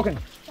 Stop talking.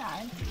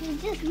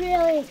 It's just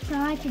really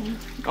exciting.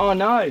 Oh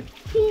no.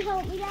 Can you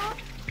help me, Dad?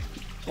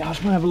 Yeah, I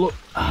just want to have a look.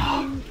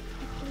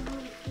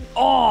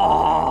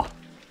 Oh,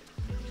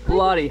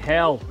 bloody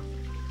hell.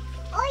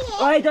 Oh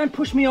yeah. Hey, don't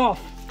push me off.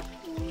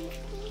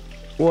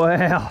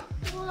 Wow.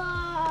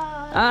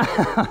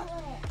 Whoa.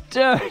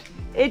 Dude,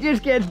 it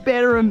just gets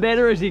better and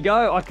better as you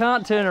go. I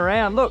can't turn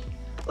around. Look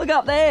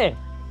up there.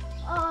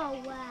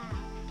 Oh wow.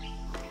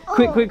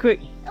 Quick, quick, quick.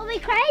 It'll be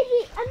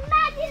crazy.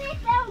 Imagine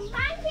if there were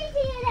monkeys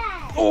here,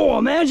 Dad. Oh,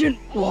 imagine.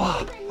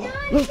 Whoa.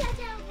 Look,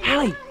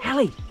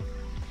 Hallie.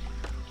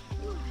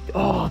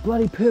 Oh,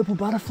 bloody purple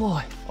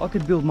butterfly. I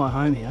could build my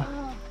home here.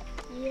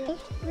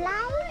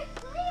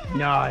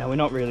 No, we're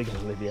not really going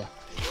to live here.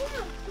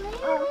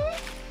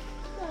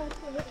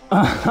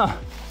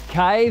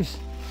 Caves.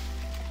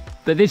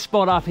 But this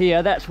spot up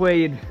here, that's where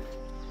you'd...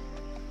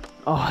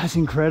 Oh, that's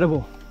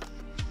incredible.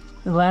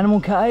 Little animal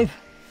cave.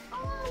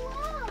 Oh,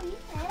 wow,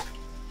 yeah.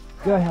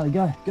 Go, Hallie,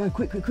 go. Go,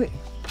 quick.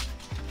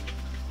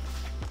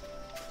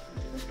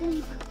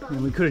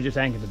 And we could have just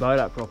anchored the boat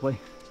up properly.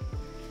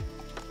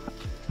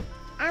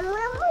 And when we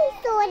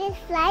saw this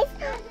place,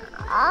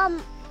 I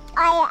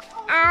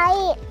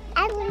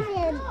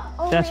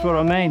was That's what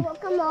I mean.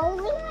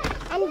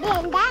 And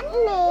then that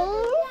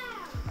means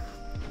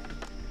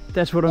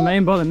That's what I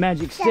mean by the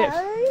magic steps.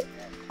 so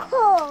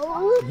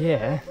cold.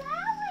 Yeah.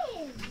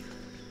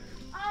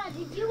 Oh,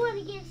 did you want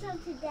to get some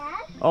to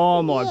Dad?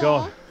 Oh my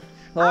God.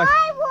 Like,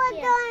 I was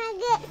gonna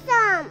get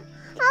some.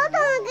 I was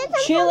gonna get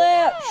some. chill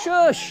out,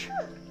 shush.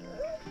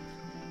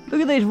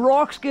 Look at these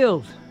rock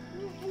skills.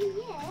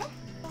 Yeah.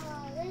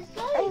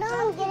 I'm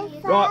gonna get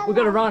some. Right, we've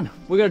got to run.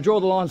 We've got to draw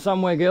the line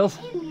somewhere, girls.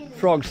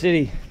 Frog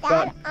City.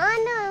 Dad,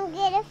 I'm gonna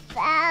get a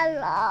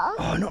fella.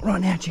 Oh, not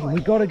right now, chicken.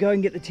 We've got to go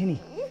and get the tinny.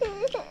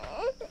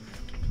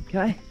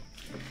 Okay?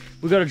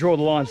 We've got to draw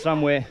the line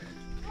somewhere.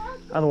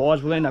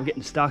 Otherwise, we'll end up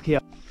getting stuck here.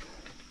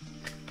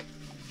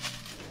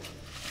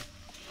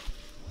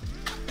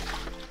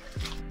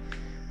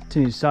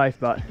 Tinny's safe,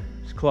 but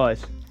it's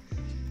close.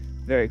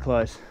 Very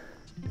close.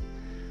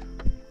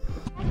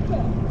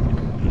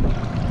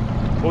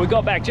 Well, we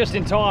got back just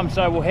in time,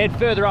 so we'll head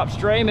further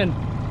upstream and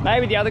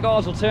maybe the other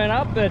guys will turn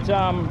up, but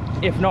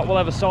if not, we'll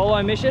have a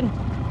solo mission.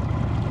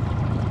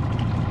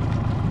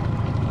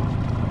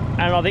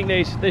 And I think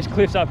these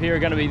cliffs up here are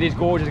going to be, these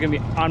gorges are going to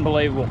be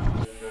unbelievable.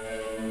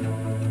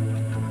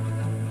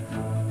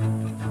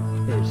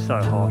 It is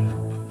so hot.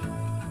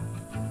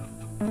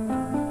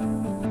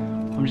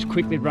 I'm just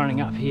quickly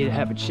running up here to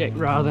have a check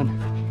rather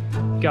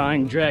than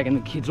dragging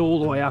the kids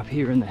all the way up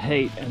here in the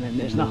heat and then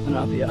there's nothing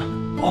up here.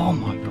 Oh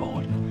my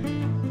God.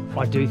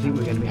 I do think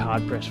we're going to be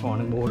hard pressed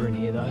finding water in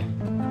here though.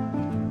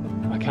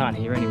 I can't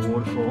hear any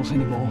waterfalls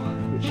anymore,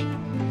 which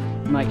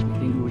makes me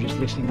think we were just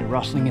listening to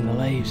rustling in the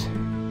leaves.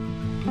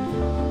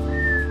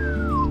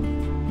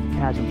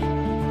 Chasm.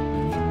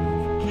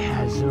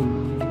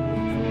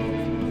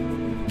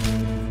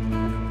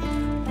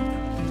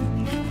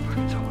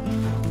 It's hot.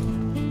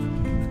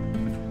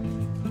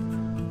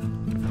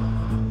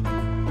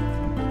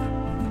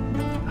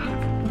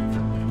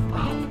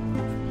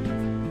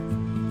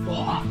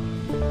 Oh.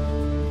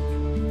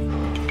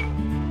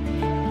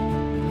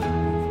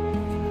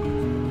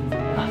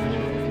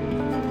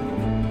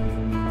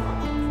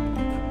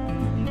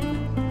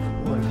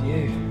 What a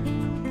view.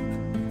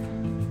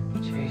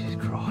 Jesus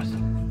Christ.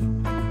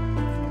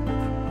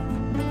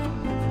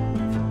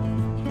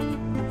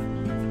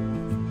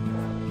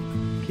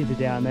 Kids are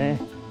down there.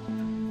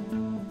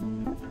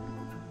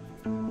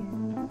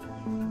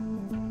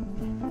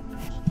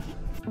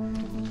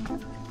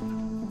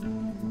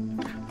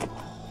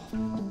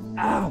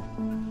 Ow!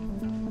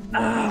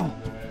 Ow!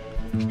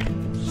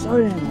 So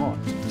damn hot.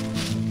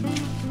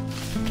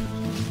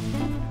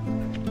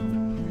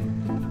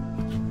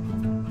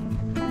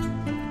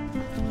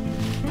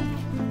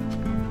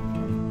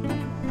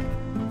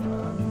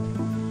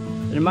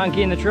 Is there a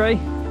monkey in the tree?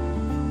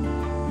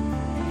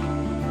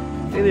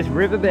 Look at this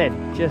riverbed,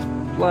 just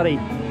bloody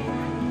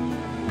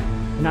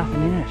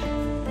nothing in it.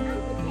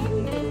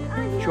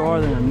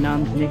 Drier than a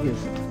nun's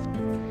knickers.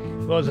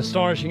 Well, as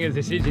astonishing as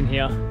this is in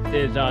here,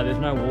 there's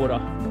no water.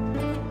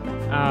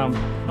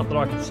 Not that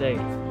I can see.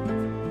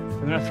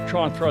 We're gonna have to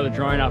try and throw the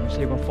drone up and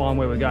see if we can find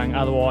where we're going.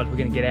 Otherwise, we're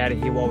gonna get out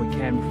of here while we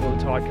can before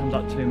the tide comes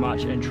up too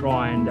much and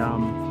try and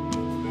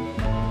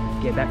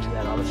get back to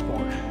that other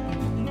spot.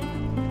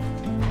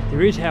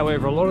 There is,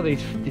 however, a lot of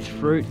this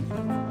fruit.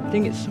 I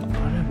think it's, I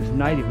don't know if it's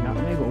native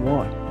nutmeg or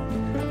what,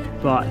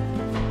 but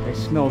they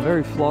smell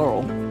very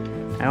floral,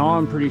 and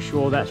I'm pretty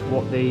sure that's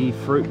what the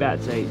fruit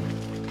bats eat.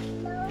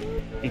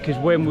 Because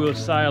when we were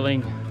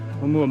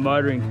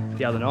motoring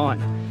the other night,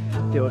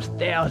 there was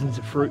thousands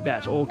of fruit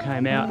bats all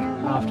came out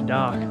after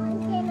dark.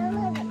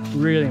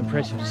 Really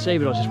impressive to see,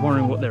 but I was just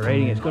wondering what they're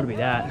eating. It's got to be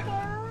that.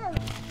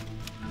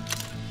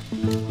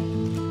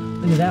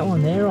 Look at that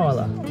one there,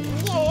 Isla.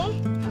 Yeah.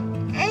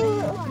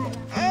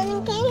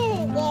 And can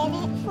you get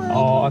it for me?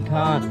 Oh, I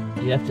can't.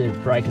 You have to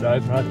break it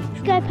open.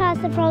 Let's go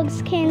past the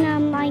frogs.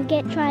 Can I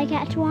try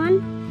catch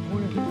one?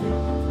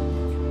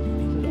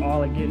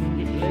 Isla, get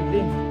your legs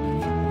in.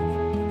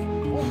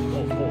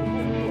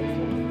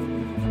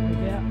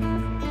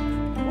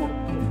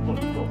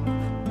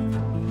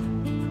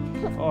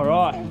 All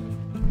right,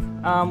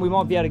 we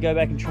might be able to go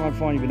back and try and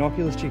find your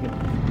binoculars, chicken.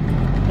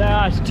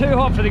 It's too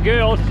hot for the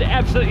girls. It's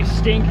absolutely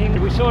stinking.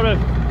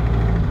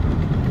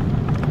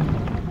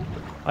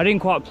 I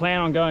didn't quite plan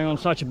on going on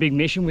such a big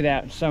mission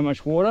without so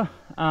much water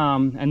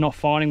and not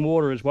finding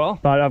water as well.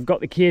 But I've got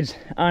the kids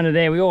under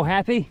there. We all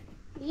happy?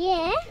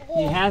 Yeah.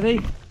 You happy?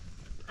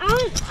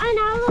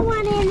 Another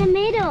one in the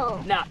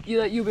middle. Nah,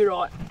 you'll be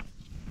right.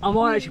 I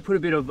might actually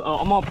put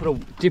a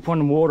dip on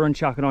the water and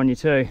chuck it on you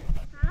too.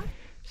 Huh?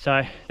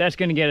 So that's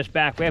going to get us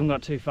back. We haven't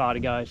got too far to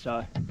go,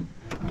 so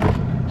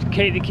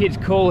keep the kids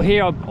cool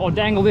here, I'll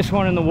dangle this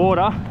one in the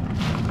water.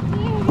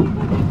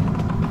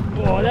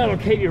 Oh, that'll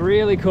keep you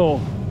really cool.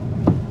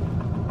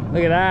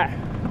 Look at that.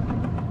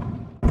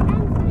 And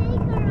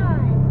speaker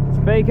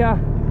on. Speaker,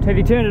 have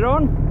you turned it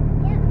on?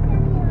 Yep, turn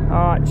it on.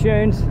 Alright,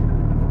 tunes.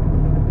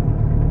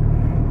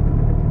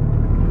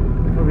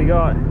 What have we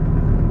got?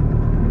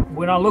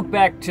 When I look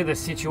back to the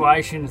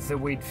situations that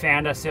we'd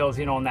found ourselves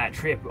in on that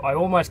trip, I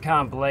almost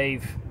can't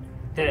believe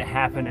that it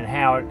happened and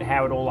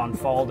how it all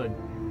unfolded.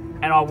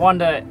 And I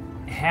wonder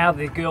how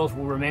the girls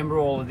will remember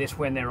all of this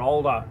when they're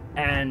older,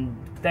 and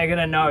they're going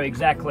to know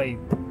exactly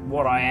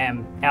what I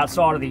am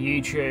outside of the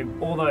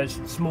YouTube. All those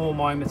small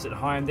moments at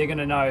home, they're going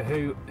to know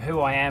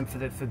who I am for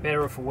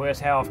better or for worse,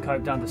 how I've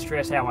coped under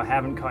stress, how I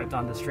haven't coped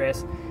under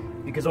stress,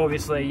 because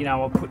obviously, you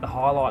know, I'll put the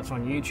highlights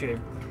on YouTube.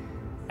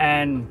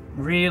 And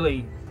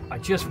really, I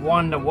just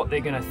wonder what they're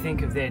going to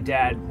think of their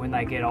dad when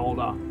they get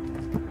older,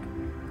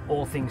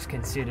 all things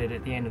considered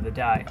at the end of the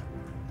day.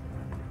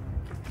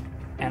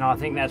 And I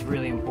think that's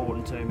really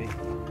important to me.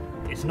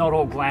 It's not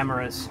all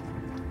glamorous,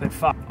 but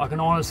fuck, I can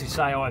honestly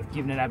say I've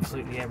given it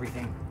absolutely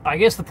everything. I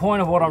guess the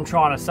point of what I'm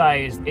trying to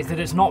say is that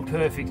it's not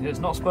perfect, and it's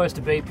not supposed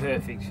to be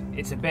perfect.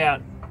 It's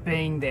about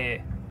being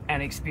there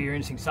and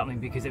experiencing something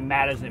because it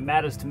matters, and it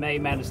matters to me,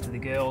 matters to the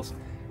girls,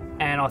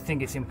 and I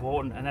think it's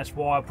important, and that's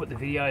why I put the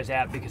videos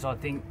out, because I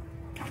think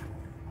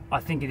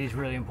it is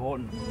really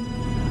important.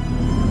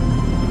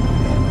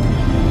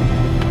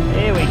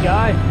 There we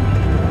go.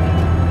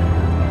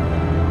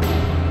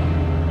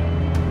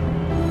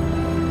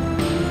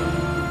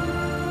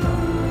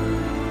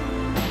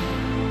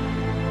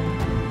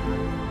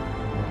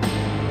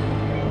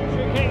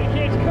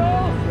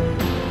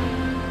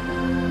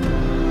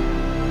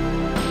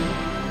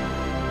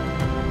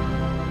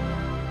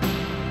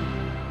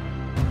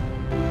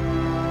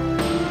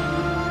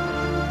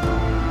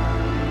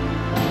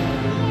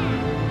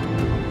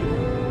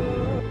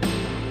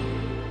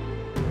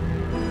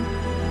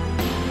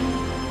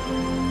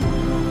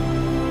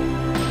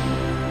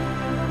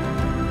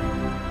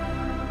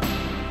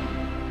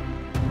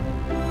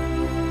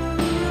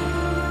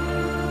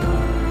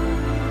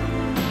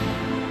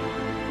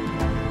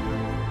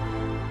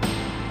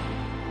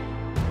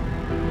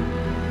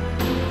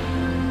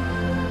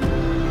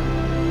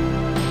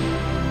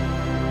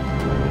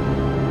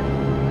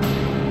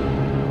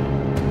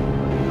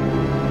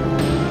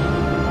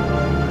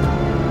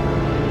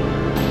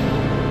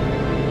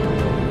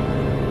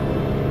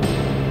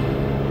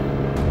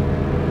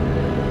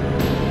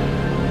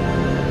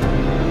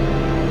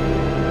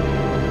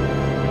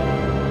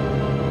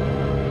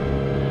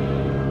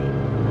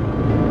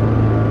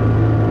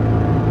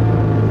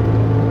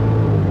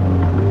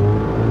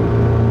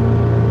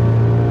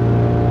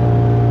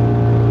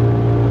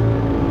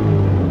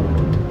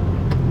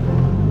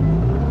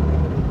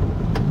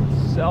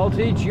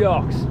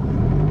 SaltyJocks.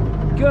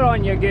 Good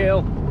on you,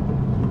 girl.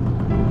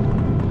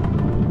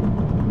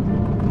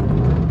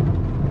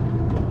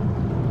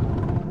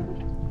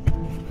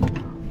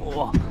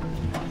 Oh.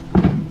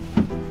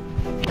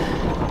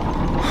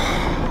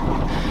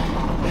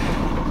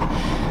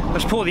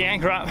 Let's pull the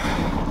anchor up.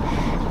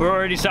 We're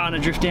already starting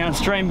to drift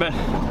downstream, but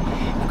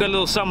we've got a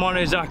little someone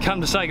who's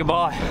come to say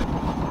goodbye.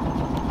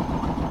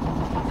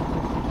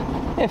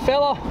 Hey,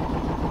 fella.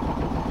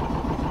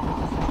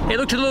 It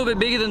looked a little bit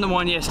bigger than the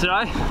one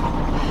yesterday.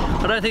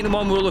 I don't think the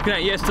one we were looking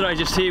at yesterday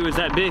just here was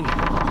that big.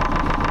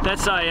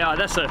 That's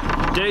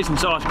a decent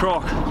sized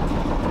croc.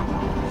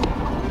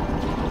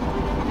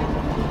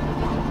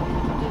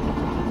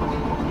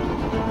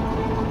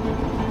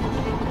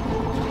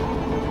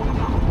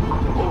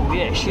 Oh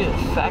yeah, she's a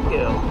fat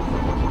girl.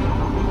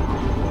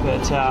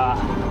 But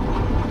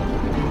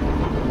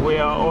we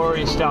are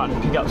already starting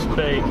to pick up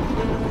speed.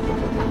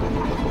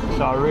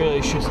 So I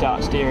really should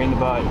start steering the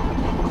boat.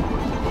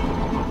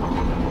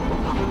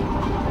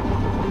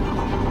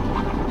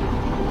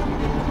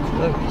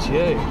 Look at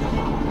you.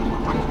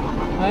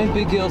 Hey,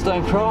 big girls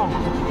don't cry.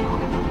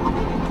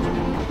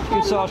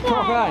 Good sized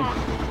croc, eh?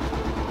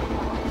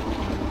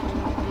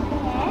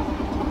 Yeah.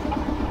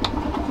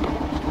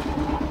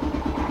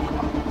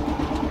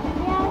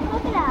 Yeah,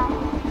 look at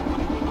her.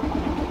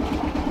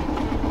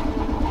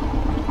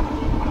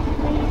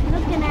 He's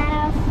looking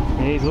at us.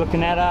 He's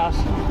looking at us.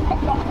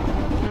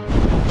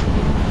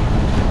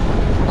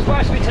 We're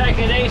supposed to be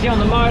taking it easy on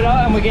the motor,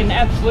 and we're getting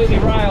absolutely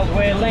railed.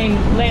 We're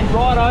leaned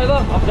right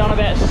over. I've done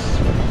about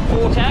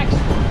 4 tacks,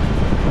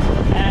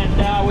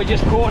 and we're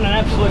just caught in an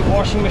absolute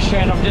washing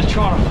machine. I'm just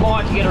trying to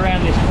fight to get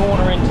around this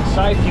corner into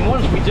safety. And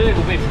once we do,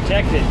 we'll be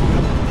protected.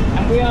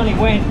 And we only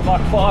went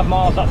like 5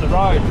 miles up the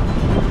road.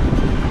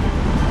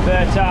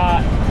 But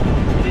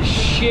there's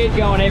shit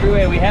going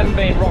everywhere. We haven't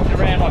been rocked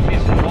around like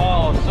this in a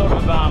while. It's sort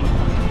of,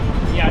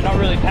 you know, not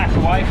really packed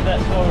away for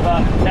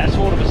that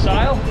sort of a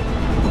sail.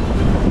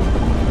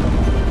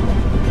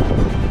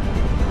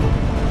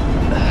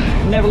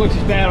 Never looks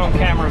as bad on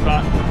camera,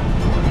 but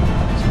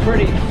it's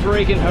pretty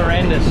freaking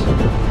horrendous.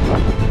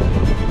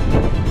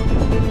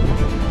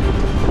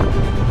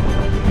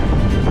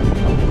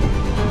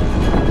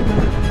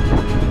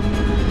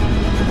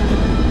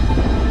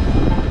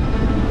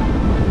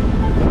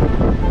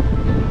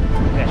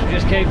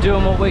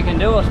 doing what we can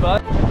do, I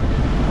suppose.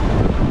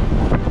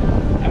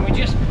 And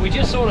we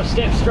just sort of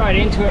stepped straight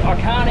into it. I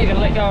can't even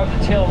let go of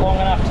the tiller long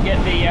enough to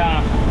get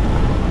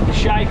the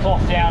shade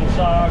cloth down,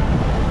 so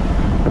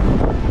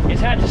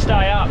it's had to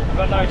stay up. I've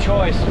got no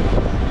choice.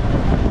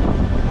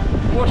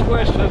 What's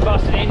worse for a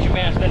busted engine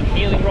mounts than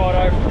heeling right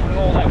over and putting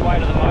all that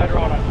weight of the motor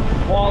on it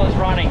while it's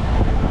running?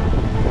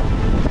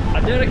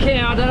 I do it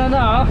again, I don't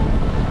know.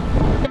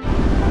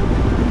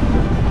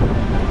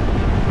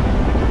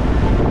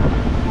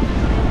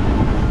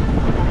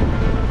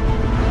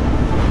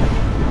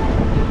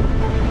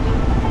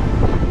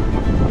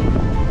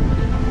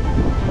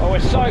 Well, we're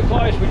so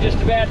close, we're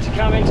just about to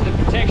come into the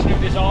protection of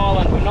this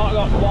island. We've not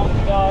got long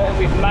to go, and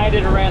we've made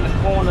it around the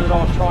corner that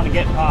I was trying to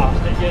get past.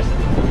 It just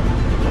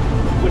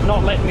was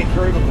not letting me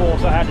through before,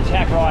 so I had to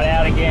tack right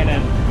out again,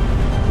 and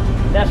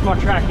that's my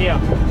track here.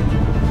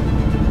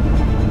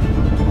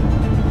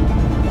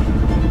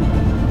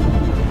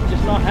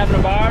 Just not having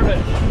a bar of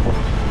it.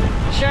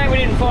 Shame we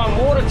didn't find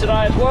water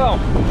today as well.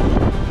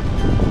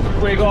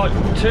 We got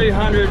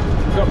 200,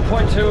 got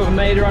 0.2 of a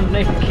metre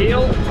underneath the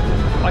keel.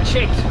 I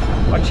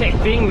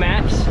checked Bing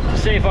Maps to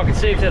see if I could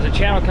see if there's a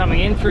channel coming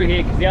in through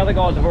here, because the other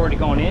guys have already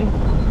gone in.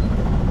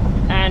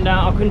 And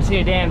I couldn't see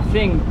a damn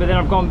thing, but then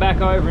I've gone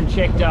back over and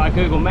checked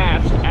Google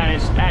Maps, and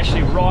it's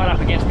actually right up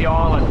against the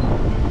island.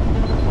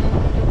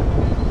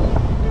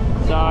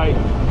 So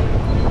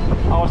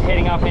I was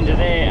heading up into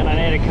there, and I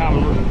need to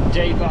come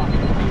deeper.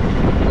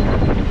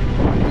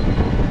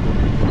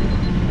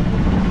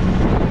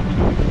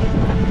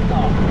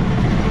 Oh,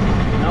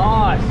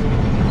 nice.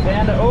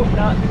 Found it. Oh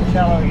no,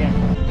 shallow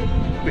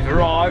again. We've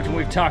arrived and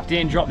we've tucked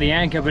in, dropped the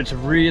anchor, but it's a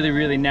really,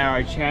 really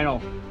narrow channel,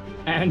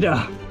 and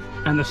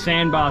the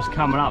sandbar's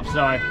coming up,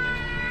 so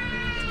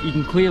you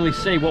can clearly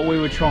see what we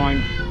were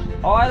trying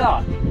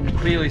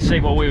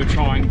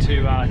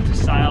to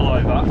sail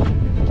over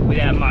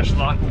without much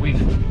luck.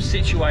 We've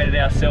situated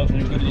ourselves in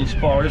a good little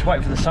spot. I'll just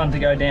wait for the sun to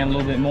go down a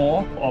little bit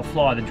more. I'll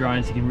fly the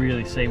drone so you can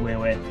really see where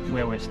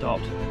we're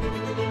stopped.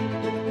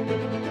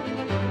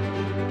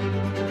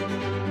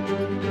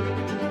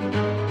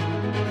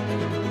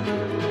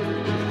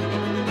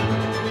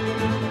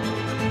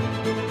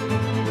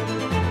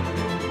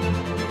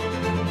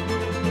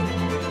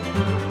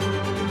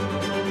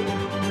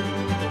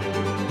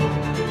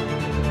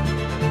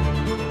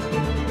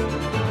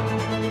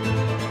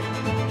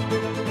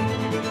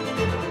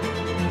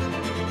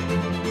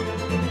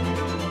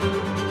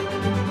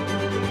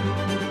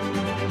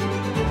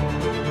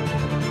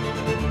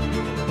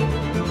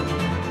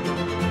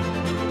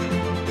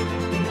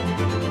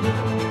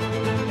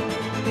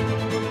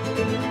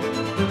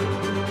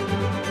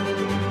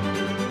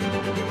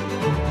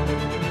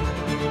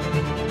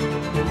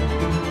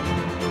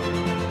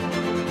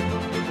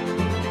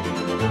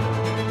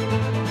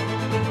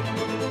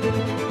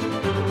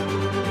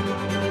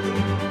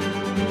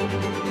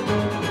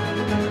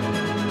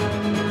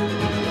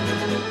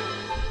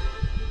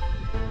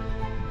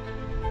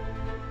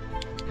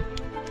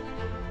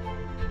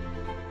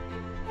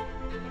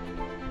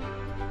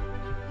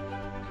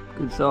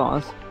 Good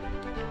size.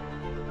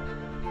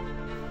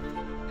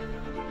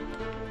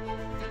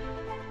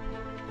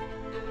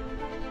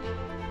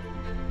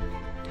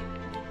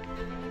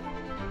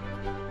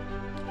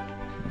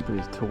 Put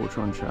his torch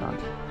on charge.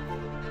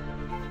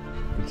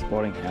 Good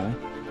spotting, Harry.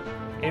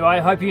 Anyway, I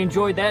hope you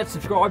enjoyed that.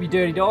 Subscribe, you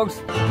dirty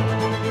dogs.